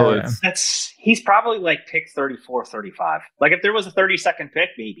 Yeah, so he's probably like pick 34, 35. Like if there was a 32nd pick,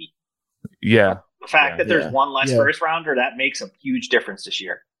 maybe. Yeah. The fact that there's one less first rounder, that makes a huge difference this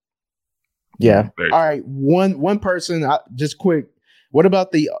year. Yeah. All right. One person, just quick. What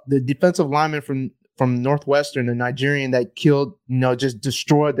about the defensive lineman from Northwestern, the Nigerian that killed, just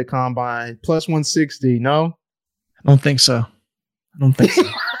destroyed the combine? Plus 160. No? I don't think so. I don't think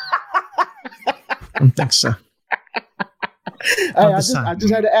so. I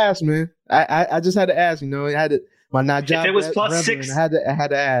just had to ask, man. I just had to ask. I had to. My Najib. If it was plus 6, I had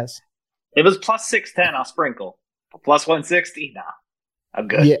to ask. It was plus 610. I'll sprinkle. Plus 160. Nah, I'm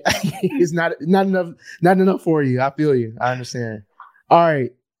good. Yeah, it's not enough. Not enough for you. I feel you. I understand. All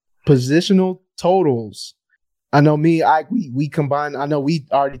right, positional totals. I know we combined. I know we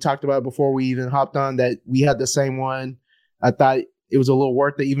already talked about it before we even hopped on that we had the same one. I thought it was a little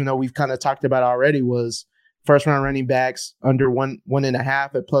worth it, even though we've kind of talked about it already. Was first round running backs under 1.5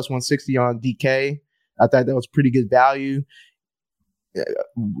 at plus 160 on DK. I thought that was pretty good value.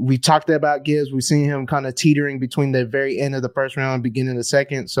 We talked about Gibbs. We've seen him kind of teetering between the very end of the first round and beginning of the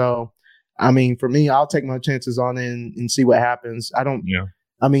second. So, I mean, for me, I'll take my chances on it and see what happens.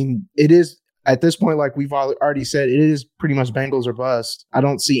 I mean, it is at this point, like we've already said, it is pretty much Bengals or bust. I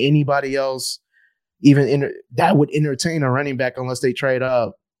don't see anybody else even that would entertain a running back unless they trade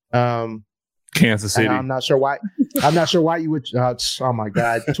up. Kansas City. I'm not sure why. You would. Oh my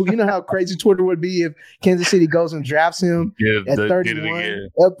God! You know how crazy Twitter would be if Kansas City goes and drafts him at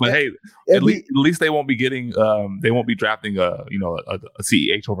 31. But hey, at least they won't be getting. They won't be drafting a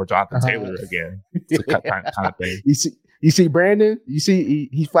CEH over Jonathan Taylor again. It's a kind of thing. You see Brandon. You see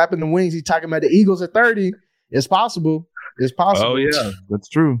he's flapping the wings. He's talking about the Eagles at 30. It's possible. Oh yeah, that's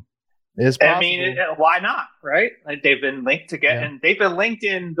true. I mean, why not? Right? Like they've been linked and they've been linked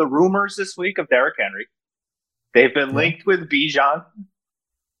in the rumors this week of Derrick Henry. They've been linked with Bijan.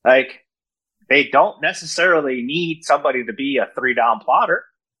 Like they don't necessarily need somebody to be a 3-down plotter.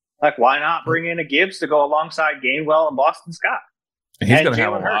 Like why not bring in a Gibbs to go alongside Gainwell and Boston Scott? And he's going to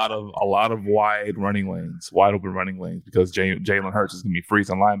have a lot of wide open running lanes because Jalen Hurts is going to be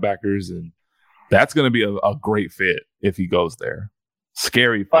freezing linebackers, and that's going to be a great fit if he goes there.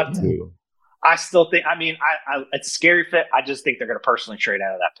 Scary fit too. I still think. I mean, it's a scary fit. I just think they're going to personally trade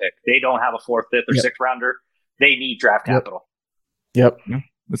out of that pick. They don't have a 4th, 5th, or 6th rounder. They need draft capital. Yep,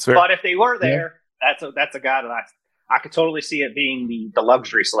 that's fair. But if they were there, that's a guy that I could totally see it being the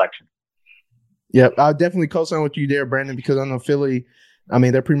luxury selection. Yep, I'll definitely co-sign with you there, Brandon, because I know Philly. I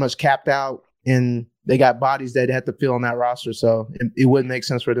mean, they're pretty much capped out, and they got bodies that they have to fill on that roster. So it wouldn't make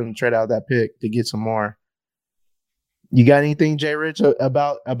sense for them to trade out that pick to get some more. You got anything, Jay Rich,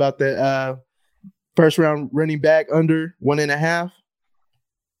 about the first round running back under 1.5?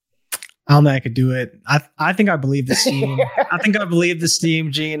 I don't think I could do it. I think I believe this team. I think I believe this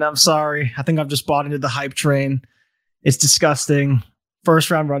team, Gene. I'm sorry. I think I've just bought into the hype train. It's disgusting. First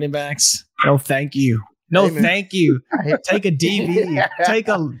round running backs. No, thank you. No, thank you. Take a DB.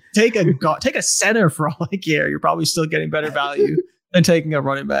 take a center for all I care. You're probably still getting better value than taking a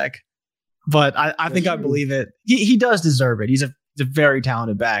running back. But I think I believe it. He does deserve it. He's a very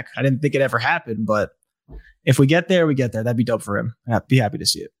talented back. I didn't think it ever happened, but if we get there, we get there. That'd be dope for him. I'd be happy to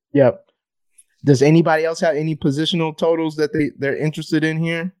see it. Yep. Does anybody else have any positional totals that they're interested in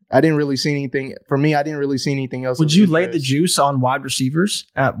here? I didn't really see anything. For me, I didn't really see anything else. Would you lay the juice on wide receivers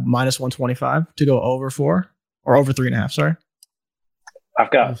at minus 125 to go over 4 or over 3.5? Sorry.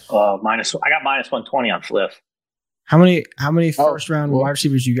 I've got minus 120 on Fliff. How many first round wide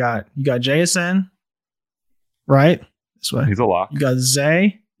receivers you got? You got JSN? right? This way. He's a lock. You got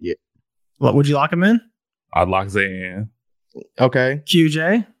Zay. Yeah. What would you lock him in? I'd lock Zay in. Okay.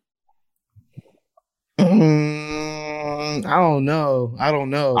 QJ. I don't know. I'll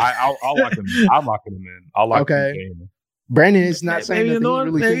lock him in. I'm locking him in. I'll lock him in. Brandon is not saying that he's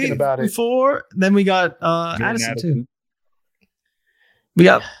really thinking about it. Before, then we got Addison too. We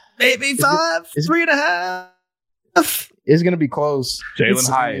got maybe 5, 3.5. It's gonna be close. Jalen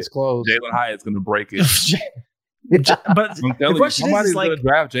Hyatt is close. Jalen Hyatt's gonna break it. But the question somebody's is like, gonna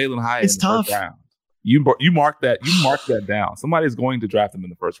draft Jalen Hyatt. It's in the tough. First round. You mark that. You mark that down. Somebody's going to draft him in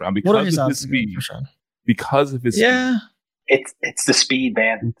the first round because of his speed. Because of his speed. It's the speed,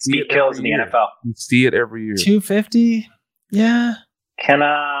 man. Speed kills in the NFL. You see it every year. 250. Yeah. Can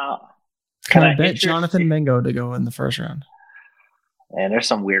I bet Jonathan Mingo to go in the first round? And there's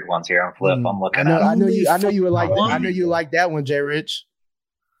some weird ones here on Flip. I'm looking at. I know you would like that. I know you like that one, Jay Rich.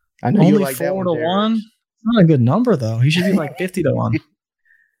 I know only you like that 4 one. to 1. It's not a good number though. He should be like 50 to 1.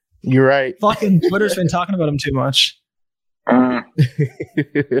 You're right. Fucking Twitter's been talking about him too much. All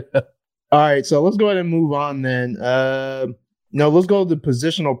right, so let's go ahead and move on then. Let's go to the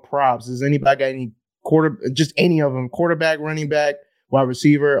positional props. Does anybody got any just any of them? Quarterback, running back, wide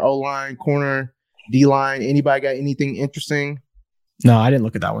receiver, O-line, corner, D-line. Anybody got anything interesting? No, I didn't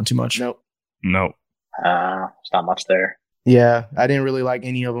look at that one too much. No. There's not much there. Yeah, I didn't really like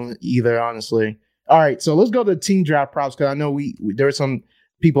any of them either, honestly. All right, so let's go to team draft props because I know there are some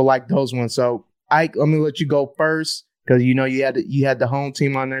people like those ones. So Ike, I'm gonna let you go first because you had the home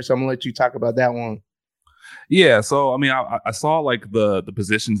team on there, so I'm gonna let you talk about that one. Yeah, so I mean, I saw like the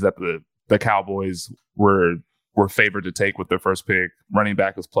positions that the Cowboys were favored to take with their first pick. Running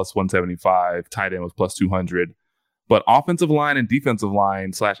back was plus 175, tight end was plus 200, but offensive line and defensive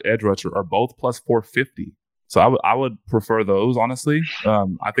line / edge rusher are both plus 450. So I would prefer those, honestly.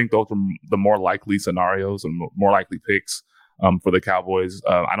 I think those are the more likely scenarios and more likely picks for the Cowboys.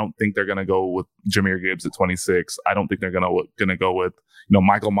 I don't think they're going to go with Jahmyr Gibbs at 26. I don't think they're going to go with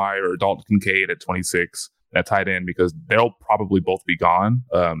Michael Mayer or Dalton Kincaid at 26 at tight end because they'll probably both be gone,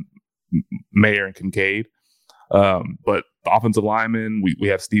 Mayer and Kincaid. But the offensive linemen, we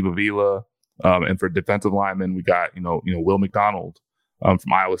have Steve Avila, and for defensive linemen, we got Will McDonald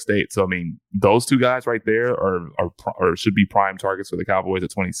from Iowa State. So I mean, those two guys right there are should be prime targets for the Cowboys at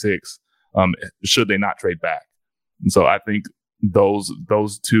 26. Should they not trade back? And so I think those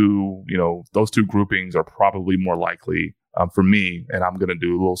two groupings are probably more likely for me, and I'm going to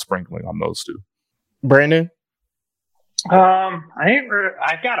do a little sprinkling on those two. Brandon,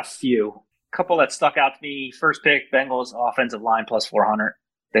 I've got a couple that stuck out to me. First pick, Bengals offensive line plus 400.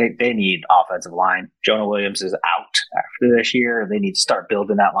 They need offensive line. Jonah Williams is out after this year. They need to start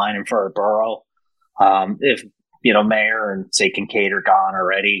building that line in for Burrow. If Mayer and say Kincaid are gone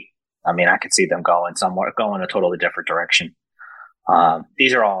already, I mean, I could see them going a totally different direction.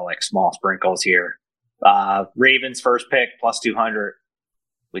 These are all like small sprinkles here. Ravens first pick plus 200.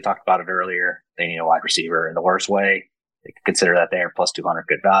 We talked about it earlier. They need a wide receiver in the worst way. They could consider that there plus 200,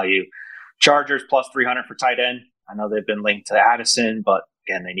 good value. Chargers plus 300 for tight end. I know they've been linked to Addison, but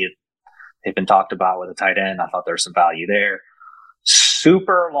again, they've been talked about with a tight end. I thought there was some value there.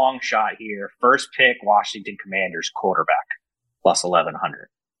 Super long shot here. First pick, Washington Commanders quarterback plus 1,100.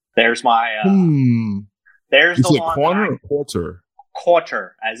 There's my. There's the long corner or quarter.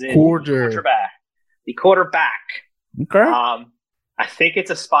 Quarter, as in quarterback. The quarterback. Okay. I think it's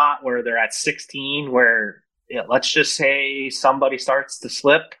a spot where they're at 16, where let's just say somebody starts to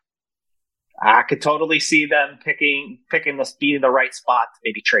slip. I could totally see them picking the right spot to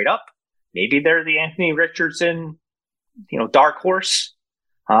maybe trade up. Maybe they're the Anthony Richardson, dark horse.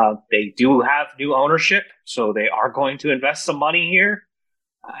 They do have new ownership, so they are going to invest some money here.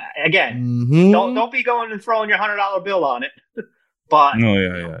 Again, don't be going and throwing your $100 bill on it. But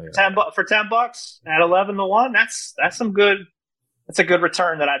for $10 at 11 to 1, that's some good. That's a good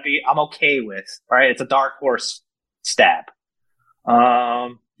return that I'm okay with. Right, it's a dark horse stab.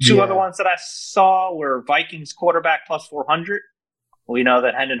 Two other ones that I saw were Vikings quarterback plus 400. We know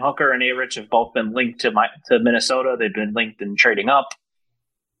that Hendon Hooker and A-Rich have both been linked to Minnesota. They've been linked in trading up.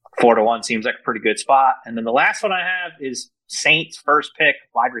 4 to 1 seems like a pretty good spot. And then the last one I have is Saints first pick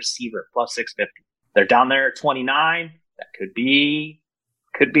wide receiver plus 650. They're down there at 29. That could be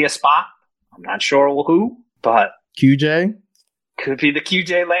a spot. I'm not sure who, but QJ. Could be the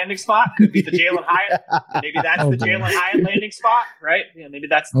QJ landing spot. Could be the Jalen Hyatt. Maybe that's the Jalen Hyatt landing spot, right? Maybe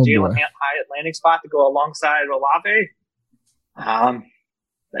that's the Jalen Hyatt landing spot to go alongside Olave.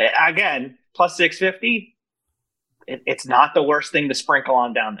 Again, plus 650. It's not the worst thing to sprinkle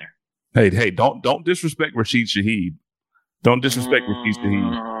on down there. Hey! Don't disrespect Rashid Shaheed. Don't disrespect Rashid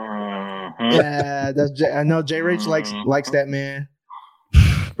Shaheed. Yeah, I know Jay Rich likes that, man.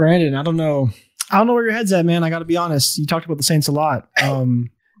 Brandon, I don't know where your head's at, man. I got to be honest. You talked about the Saints a lot.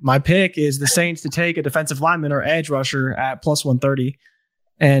 My pick is the Saints to take a defensive lineman or edge rusher at plus 130.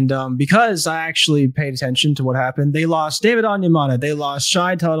 And because I actually paid attention to what happened, they lost David Onyemata, they lost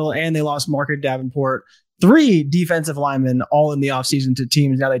Shy Tuttle, and they lost Marcus Davenport. 3 defensive linemen all in the offseason to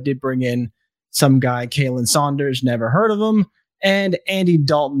teams. Now they did bring in some guy, Kalen Saunders, never heard of him, and Andy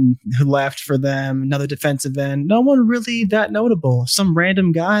Dalton, who left for them, another defensive end. No one really that notable. Some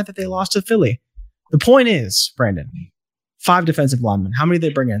random guy that they lost to Philly. The point is, Brandon, 5 defensive linemen. How many did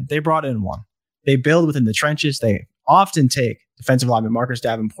they bring in? They brought in 1. They build within the trenches. They often take defensive lineman Marcus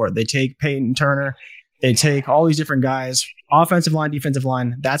Davenport. They take Peyton Turner. They take all these different guys. Offensive line, defensive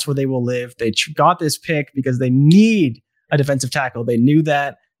line. That's where they will live. They got this pick because they need a defensive tackle. They knew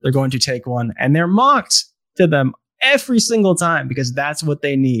that. They're going to take one. And they're mocked to them every single time because that's what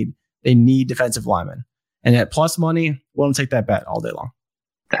they need. They need defensive linemen. And at plus money, we'll take that bet all day long.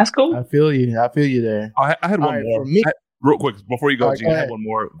 That's cool. I feel you there. I had one more. Real quick, before you go, Gene, I had one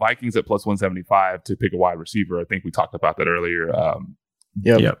more. Vikings at plus 175 to pick a wide receiver. I think we talked about that earlier.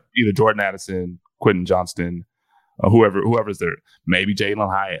 Yep. Either Jordan Addison, Quentin Johnston, whoever's there. Maybe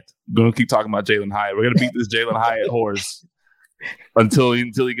Jalen Hyatt. I'm going to keep talking about Jalen Hyatt. We're going to beat this Jalen Hyatt horse until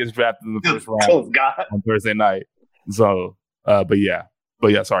he gets drafted in the first round on Thursday night. So, but yeah.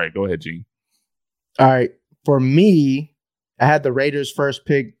 Sorry, go ahead, Gene. All right. For me, I had the Raiders first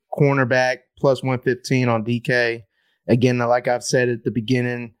pick cornerback plus 115 on DK. Again, like I've said at the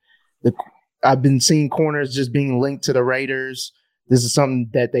beginning, I've been seeing corners just being linked to the Raiders. This is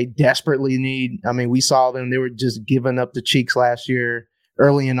something that they desperately need. I mean, we saw them. They were just giving up the cheeks last year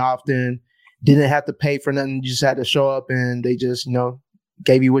early and often. Didn't have to pay for nothing. You just had to show up, and they just,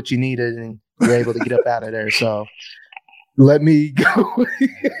 gave you what you needed, and you were able to get up out of there. So let me go.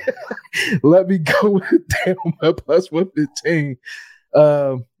 Let me go with them at plus 115.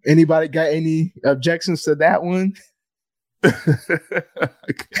 Anybody got any objections to that one? I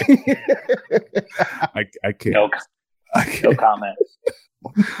can't. No comment.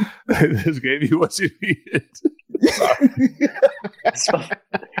 Just gave you what you needed. It's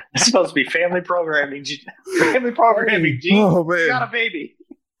supposed to be family programming. Family programming. Oh, man. You got a baby.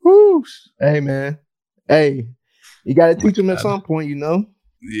 Whoosh. Hey, man. Hey, you got to teach them at some point,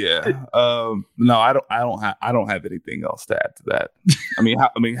 Yeah. No, I don't have anything else to add to that.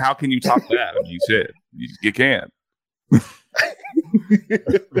 How can you top that? Shit, you can't.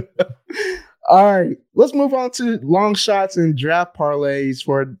 All right, let's move on to long shots and draft parlays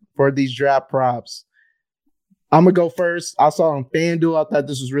for these draft props. I'm gonna go first. I saw on FanDuel. I thought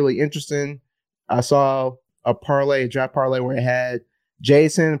this was really interesting. I saw a draft parlay where it had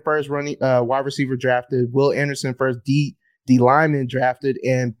Jason first wide receiver drafted, Will Anderson first D lineman drafted,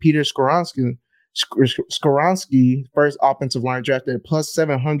 and Peter Skoronski first offensive line drafted at plus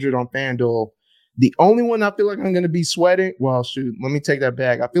 700 on FanDuel. The only one I feel like I'm going to be sweating. Well, shoot, let me take that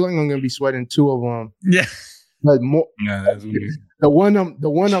back. I feel like I'm going to be sweating 2 of them. Yeah, but more. Yeah, that's weird. The one I'm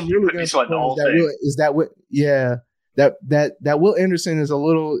really going to sweat that Will Anderson is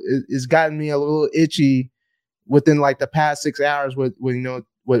gotten me a little itchy within like the past 6 hours with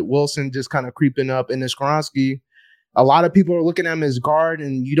Wilson just kind of creeping up, and then Skoronski. A lot of people are looking at him as guard,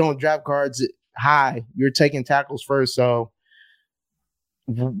 and you don't draft guards high. You're taking tackles first, so.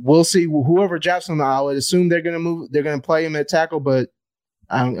 We'll see. Whoever drafts him, I would assume they're going to move. They're going to play him at tackle, but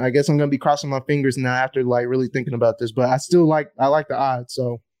I guess I'm going to be crossing my fingers now after like really thinking about this. But I like the odds.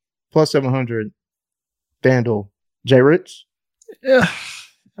 So plus 700. FanDuel. Jay Rich. Yeah,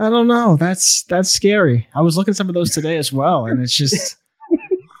 I don't know. That's scary. I was looking at some of those today as well, and it's just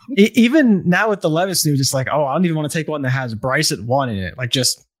even now with the Levis news, it's like, oh, I don't even want to take one that has Bryce at 1 in it. Like,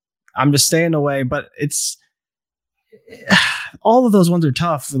 I'm just staying away. But it's. All of those ones are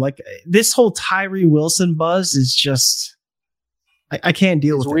tough. Like this whole Tyree Wilson buzz is just, I can't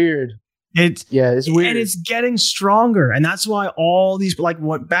deal with it. It's weird. It's weird. And it's getting stronger. And that's why all these, like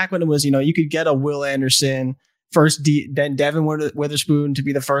back when it was, you could get a Will Anderson first, then Devin Witherspoon to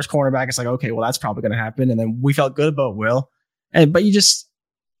be the first cornerback. It's like, okay, well, that's probably going to happen. And then we felt good about Will. But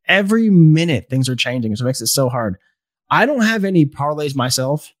every minute things are changing. So it makes it so hard. I don't have any parlays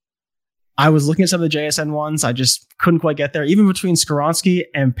myself. I was looking at some of the JSN ones. I just couldn't quite get there. Even between Skoronski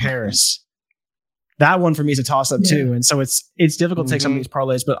and Paris, that one for me is a toss up too. And so it's difficult to take some of these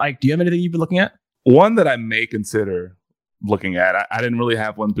parlays. But Ike, do you have anything you've been looking at? One that I may consider looking at. I didn't really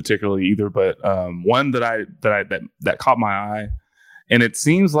have one particularly either, but one that caught my eye, and it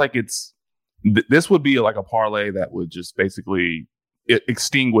seems like this would be like a parlay that would just basically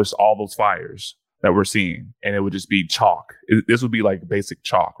extinguish all those fires that we're seeing, and it would just be chalk. This would be like basic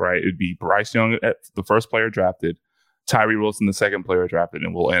chalk, right? It'd be Bryce Young, the first player drafted, Tyree Wilson, the second player drafted,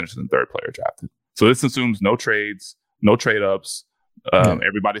 and Will Anderson, the third player drafted. So this assumes no trades, no trade ups.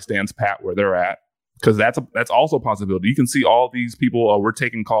 Everybody stands pat where they're at, because that's also a possibility. You can see all these people. We're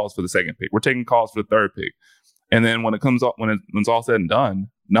taking calls for the second pick. We're taking calls for the third pick, and then when it's all said and done,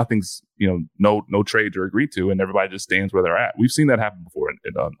 nothing's no trades are agreed to, and everybody just stands where they're at. We've seen that happen before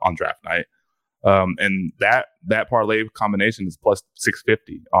on draft night. And that parlay combination is plus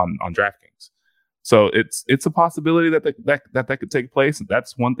 650 on DraftKings. So it's a possibility that could take place.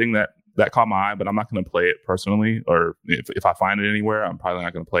 That's one thing that caught my eye, but I'm not going to play it personally. Or if I find it anywhere, I'm probably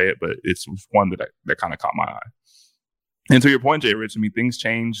not going to play it. But it's one that kind of caught my eye. And to your point, Jay Rich, I mean, things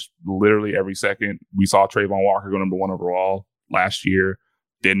change literally every second. We saw Trayvon Walker go number 1 overall last year.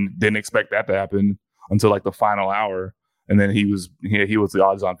 Didn't expect that to happen until like the final hour. And then he was the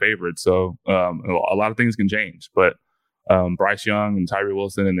odds-on favorite. So a lot of things can change. But Bryce Young and Tyree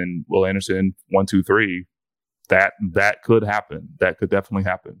Wilson and then Will Anderson, 1, 2, 3, that could happen. That could definitely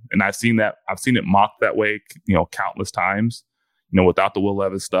happen. And I've seen it mocked that way, countless times. Without the Will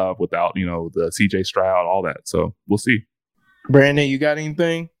Levis stuff, without the CJ Stroud, all that. So we'll see. Brandon, you got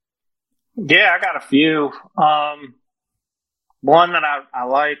anything? Yeah, I got a few. One that I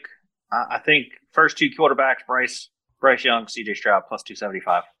like. I think first 2 quarterbacks, Bryce Young, CJ Stroud, plus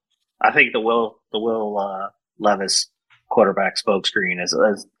 275. I think the Will Levis quarterback spoke screen is.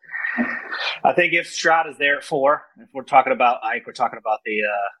 I think if Stroud is there at 4, if we're talking about Ike, we're talking about the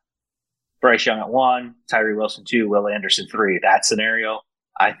Bryce Young at 1, Tyree Wilson 2, Will Anderson 3. That scenario,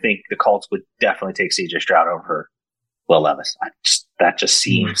 I think the Colts would definitely take CJ Stroud over Will Levis. That just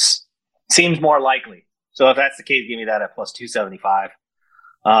seems more likely. So if that's the case, give me that at plus 275.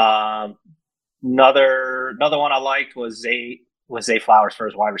 Another one I liked was Zay Flowers for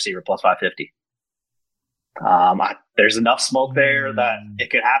his wide receiver, plus 550. There's enough smoke there that it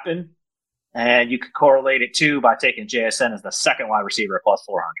could happen, and you could correlate it too by taking JSN as the second wide receiver at plus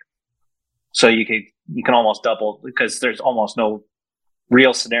 400. So you can almost double, because there's almost no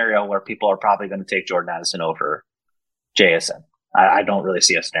real scenario where people are probably going to take Jordan Addison over JSN. I don't really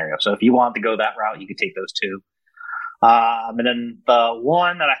see a scenario. So if you want to go that route, you could take those 2. And then the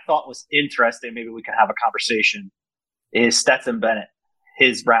one that I thought was interesting, maybe we can have a conversation, is Stetson Bennett,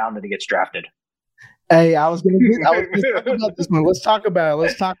 his round that he gets drafted. Hey, I was going to talk about this one. Let's talk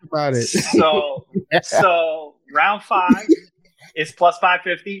about it. So round 5 is plus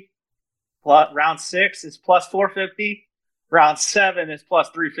 550. Round 6 is plus 450. Round 7 is plus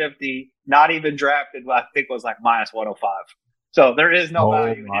 350. Not even drafted, I think was like minus 105. So there is no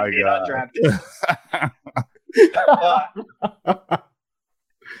value in him being undrafted.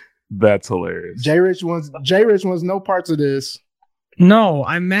 That's hilarious. Jay Rich wants no parts of this. No,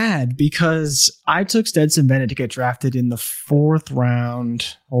 I'm mad because I took Stetson Bennett to get drafted in the 4th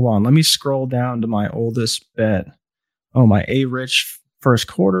round. Hold on, let me scroll down to my oldest bet. Oh, my A-Rich first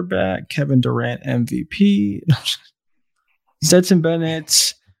quarterback, Kevin Durant MVP. Stetson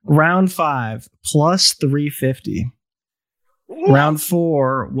Bennett, round 5, plus 350. Round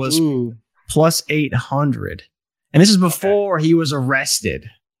 4 was plus 800. And this is before he was arrested.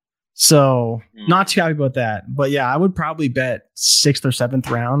 So not too happy about that. But yeah, I would probably bet 6th or 7th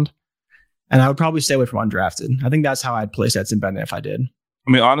round. And I would probably stay away from undrafted. I think that's how I'd play Stetson Bennett if I did.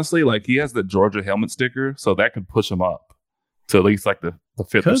 I mean, honestly, like he has the Georgia helmet sticker, so that could push him up to at least like the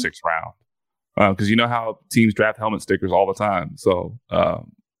 5th or 6th round. Because you know how teams draft helmet stickers all the time. So,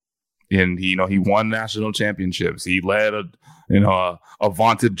 and he won national championships. He led a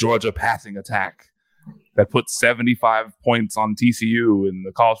vaunted Georgia passing attack that put 75 points on TCU in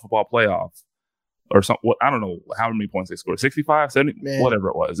the college football playoff, or something. I don't know how many points they scored. 65, 70, whatever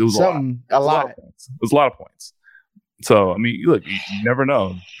it was. It was a lot. It was a lot of points. So I mean, look, you never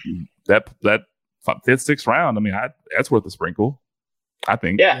know. That 5th, 6th round. I mean, that's worth a sprinkle, I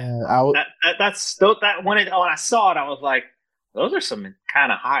think. Yeah, that's that when I saw it, I was like, those are some kind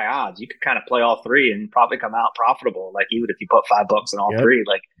of high odds. You could kind of play all 3 and probably come out profitable. Like even if you put $5 in all 3,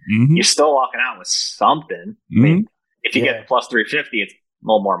 like you're still walking out with something. I mean, if you get the plus 350, it's a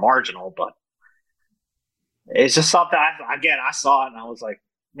little more marginal, but it's just something. I saw it and I was like,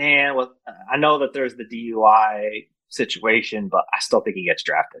 man, I know that there's the DUI situation, but I still think he gets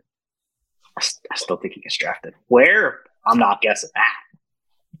drafted. I still think he gets drafted. Where? I'm not guessing that.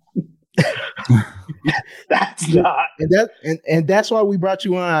 That's not, and that's why we brought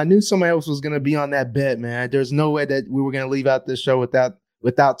you on. I knew somebody else was going to be on that bet, man. There's no way that we were going to leave out this show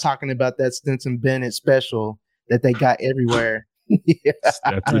without talking about that Stetson Bennett special that they got everywhere.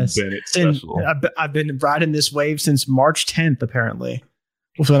 Stetson Bennett special. I've been riding this wave since March 10th, apparently.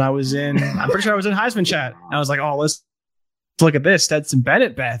 was when I was I'm pretty sure I was in Heisman chat. I was like, oh, let's look at this. Stetson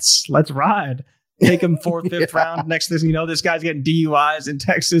Bennett bets. Let's ride. Take him 4th, 5th round. Next thing you know, this guy's getting DUIs in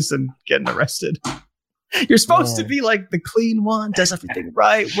Texas and getting arrested. You're supposed to be like the clean one, does everything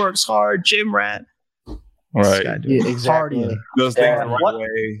right, works hard, gym rat. Right. Yeah, exactly. Those things the right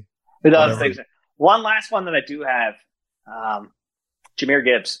way. It does things. One last one that I do have. Jahmyr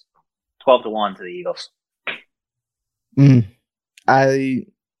Gibbs, 12-1 to the Eagles. I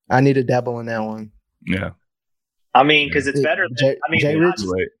need to dabble in that one. Yeah. I mean, because it's better than Jay Rich.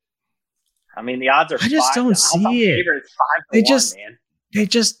 The odds are. I just don't see it. They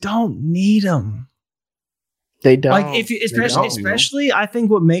just don't need him. They don't. Like especially, I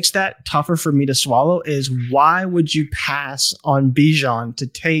think what makes that tougher for me to swallow is why would you pass on Bijan to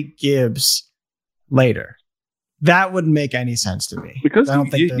take Gibbs later? That wouldn't make any sense to me. Because I don't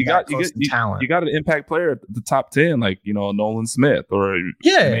think you got talent. You got an impact player at the top 10, like Nolan Smith, or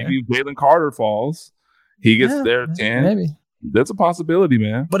maybe Jalen Carter falls. He gets there at 10. Maybe that's a possibility,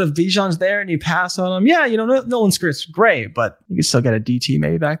 man. But if Bijan's there and you pass on him, Nolan Smith's great, but you can still get a DT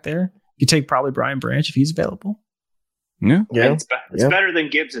maybe back there. You take probably Brian Branch if he's available. Yeah. It's better than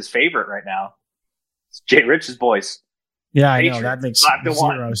Gibbs' favorite right now. It's Jay Rich's boys. Yeah, I know. That makes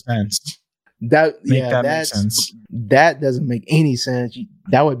 0 sense. That makes sense. That doesn't make any sense.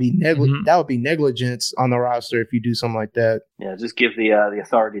 That would be that would be negligence on the roster if you do something like that. Yeah, just give the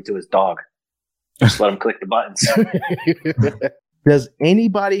authority to his dog. Just let him click the buttons. Does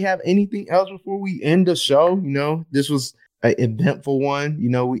anybody have anything else before we end the show? This was an eventful one.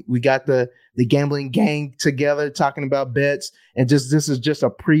 We got the gambling gang together talking about bets, and this is just a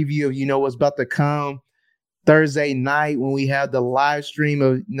preview of what's about to come Thursday night when we have the live stream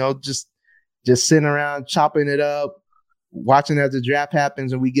of just sitting around chopping it up, watching as the draft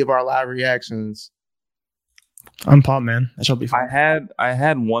happens, and we give our live reactions. I'm pumped, man. That shall be fun. I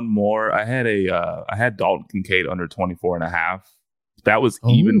had one more. I had Dalton Kincaid under 24.5. That was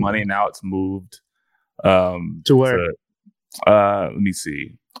even money. Now it's moved to where? Let me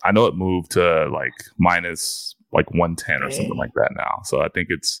see. I know it moved to like minus like 110 or something like that now. So I think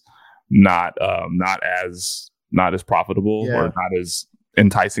it's not as profitable or not as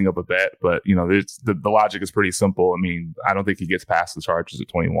enticing of a bet. But there's the logic is pretty simple. I mean, I don't think he gets past the Chargers at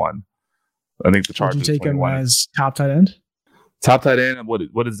 21. I think the Chargers. Would you take him as top tight end? Top tight end. What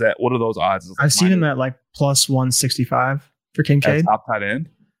is that? What are those odds? I've seen him at like plus 165 for Kincaid. As top tight end.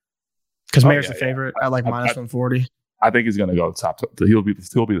 Because Mayer's the favorite at like minus 140. I think he's going to go top. He'll be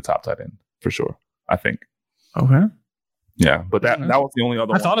the top tight end for sure. I think. Okay. Yeah, but that was the only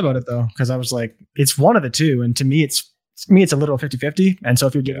other. I thought about it though because I was like, it's one of the two, and to me, it's a little 50-50. And so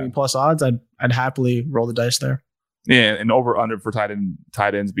if you're giving me plus odds, I'd happily roll the dice there. Yeah, and over under for tight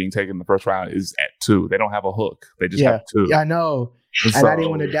ends being taken in the first round is at 2. They don't have a hook. They just have 2. Yeah, I know. And I didn't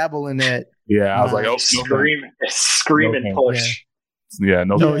want to dabble in that. Yeah, I was like, scream and push. Yeah,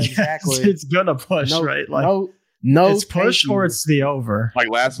 no, exactly. It's gonna push, right? Like no, it's push or it's the over. Like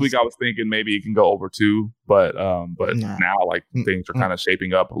last week, I was thinking maybe it can go over 2, but now like things are kind of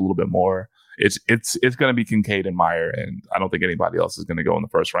shaping up a little bit more. It's going to be Kincaid and Meyer, and I don't think anybody else is going to go in the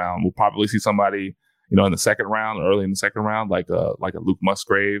first round. We'll probably see somebody, in the second round, early in the second round, like a Luke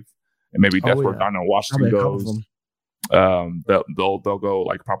Musgrave, and maybe that's where Darnell Washington goes. They'll go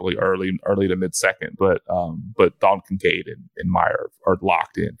like probably early to mid second, but Dalton Kincaid and Meyer are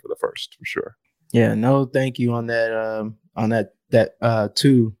locked in for the first for sure. Yeah, no, thank you on that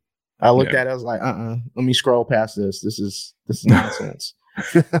 2. I looked at it, I was like, let me scroll past this. This is nonsense.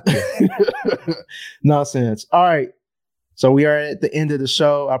 Nonsense. All right. So we are at the end of the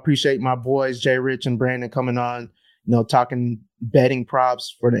show. I appreciate my boys, Jay Rich and Brandon, coming on, talking betting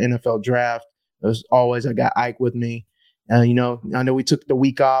props for the NFL draft. As always, I got Ike with me. I know we took the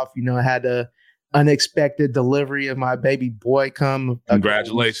week off. I had the unexpected delivery of my baby boy come.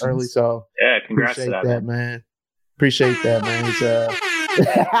 Congratulations. Early. So yeah, congrats appreciate to that, man. Appreciate that, man.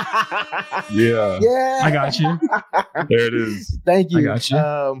 Yeah. I got you. There it is. Thank you. I got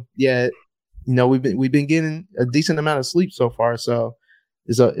you. Yeah. We've been getting a decent amount of sleep so far, so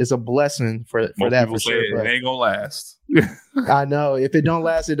it's a blessing for that for sure. It ain't gonna last. I know. If it don't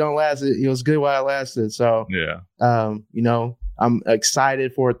last, it don't last. It was good while it lasted. So yeah. I'm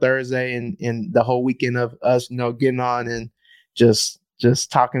excited for Thursday and the whole weekend of us, getting on and just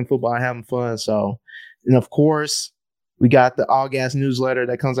talking football and having fun. So, and of course, we got the All Gas newsletter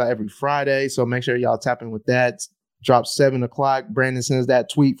that comes out every Friday. So make sure y'all tap in with that. Drops 7:00. Brandon sends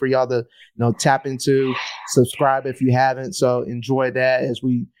that tweet for y'all to tap into. Subscribe if you haven't. So enjoy that as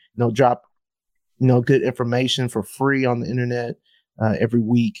we drop good information for free on the internet every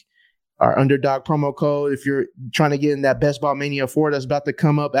week. our underdog promo code. If you're trying to get in that Best Ball Mania 4 that's about to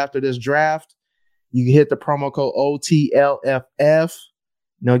come up after this draft, you can hit the promo code OTLFF.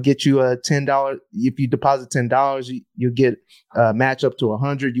 Get you a $10. If you deposit $10, you get a match up to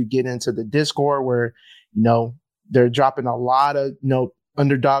 100. You get into the Discord where, they're dropping a lot of,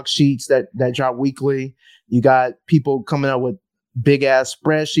 underdog sheets that drop weekly. You got people coming up with big ass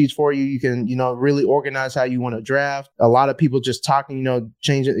spreadsheets for you. You can, really organize how you want to draft. A lot of people just talking,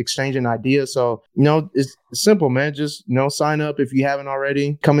 exchanging ideas. So, it's simple, man. Just, sign up if you haven't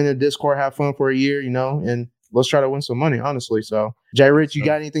already. Come in the Discord, have fun for a year, and let's try to win some money, honestly. So, Jay Rich, you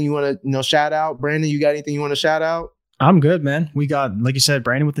got anything you want to, shout out? Brandon, you got anything you want to shout out? I'm good, man. We got, like you said,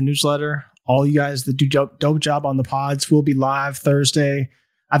 Brandon with the newsletter. All you guys that do dope job on the pods will be live Thursday.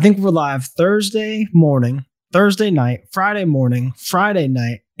 I think we're live Thursday morning, Thursday night, Friday morning, Friday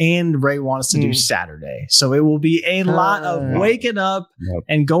night, and Ray wants to do Saturday. So it will be a lot of waking up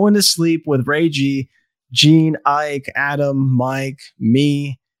and going to sleep with Ray G, Gene, Ike, Adam, Mike,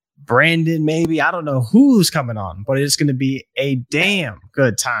 me, Brandon, maybe. I don't know who's coming on, but it's going to be a damn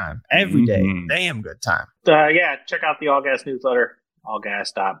good time every day. Damn good time. Check out the All Gas newsletter,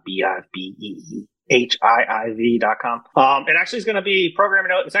 allgas.bibhiiv.com. It actually is going to be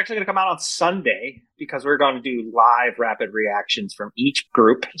programming. It's actually going to come out on Sunday because we're going to do live rapid reactions from each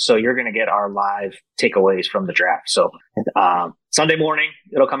group. So you're going to get our live takeaways from the draft. So Sunday morning,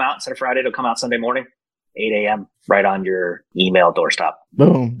 it'll come out instead of Friday. It'll come out Sunday morning, 8 a.m. right on your email doorstep.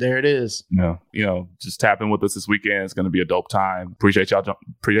 Boom. There it is. Just tap in with us this weekend. It's going to be a dope time. Appreciate y'all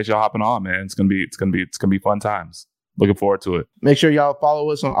hopping on, man. It's going to be fun times. Looking forward to it. Make sure y'all follow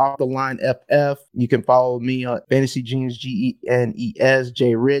us on Off the Line FF. You can follow me on Fantasy Genes, GENES,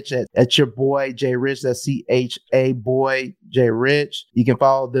 Jay Rich at your boy Jay Rich. That's CHA boy Jay Rich. You can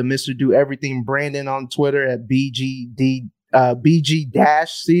follow the Mr. Do Everything Brandon on Twitter at BG-C.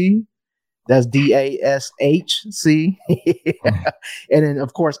 That's DASHC. And then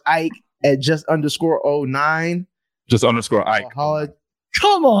of course Ike at _09. Just _ Ike.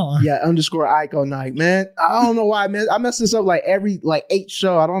 Come on. Yeah, _ Ike on night, man. I don't know why, man. I mess this up like every 8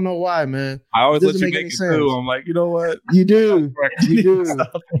 show. I don't know why, man. I always let you make it too. I'm like, you know what? You do. You do.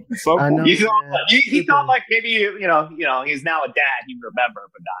 I know. He thought like maybe he's now a dad. He remember,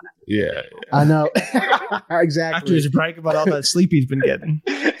 but not. Yeah. I know. Exactly. After his break about all that sleep he's been getting.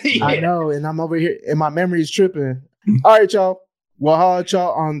 Yeah. I know, and I'm over here, and my memory is tripping. All right, y'all. We'll holler at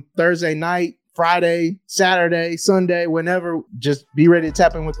y'all on Thursday night. Friday, Saturday, Sunday, whenever. Just be ready to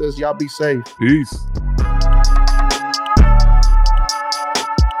tap in with us. Y'all be safe. Peace.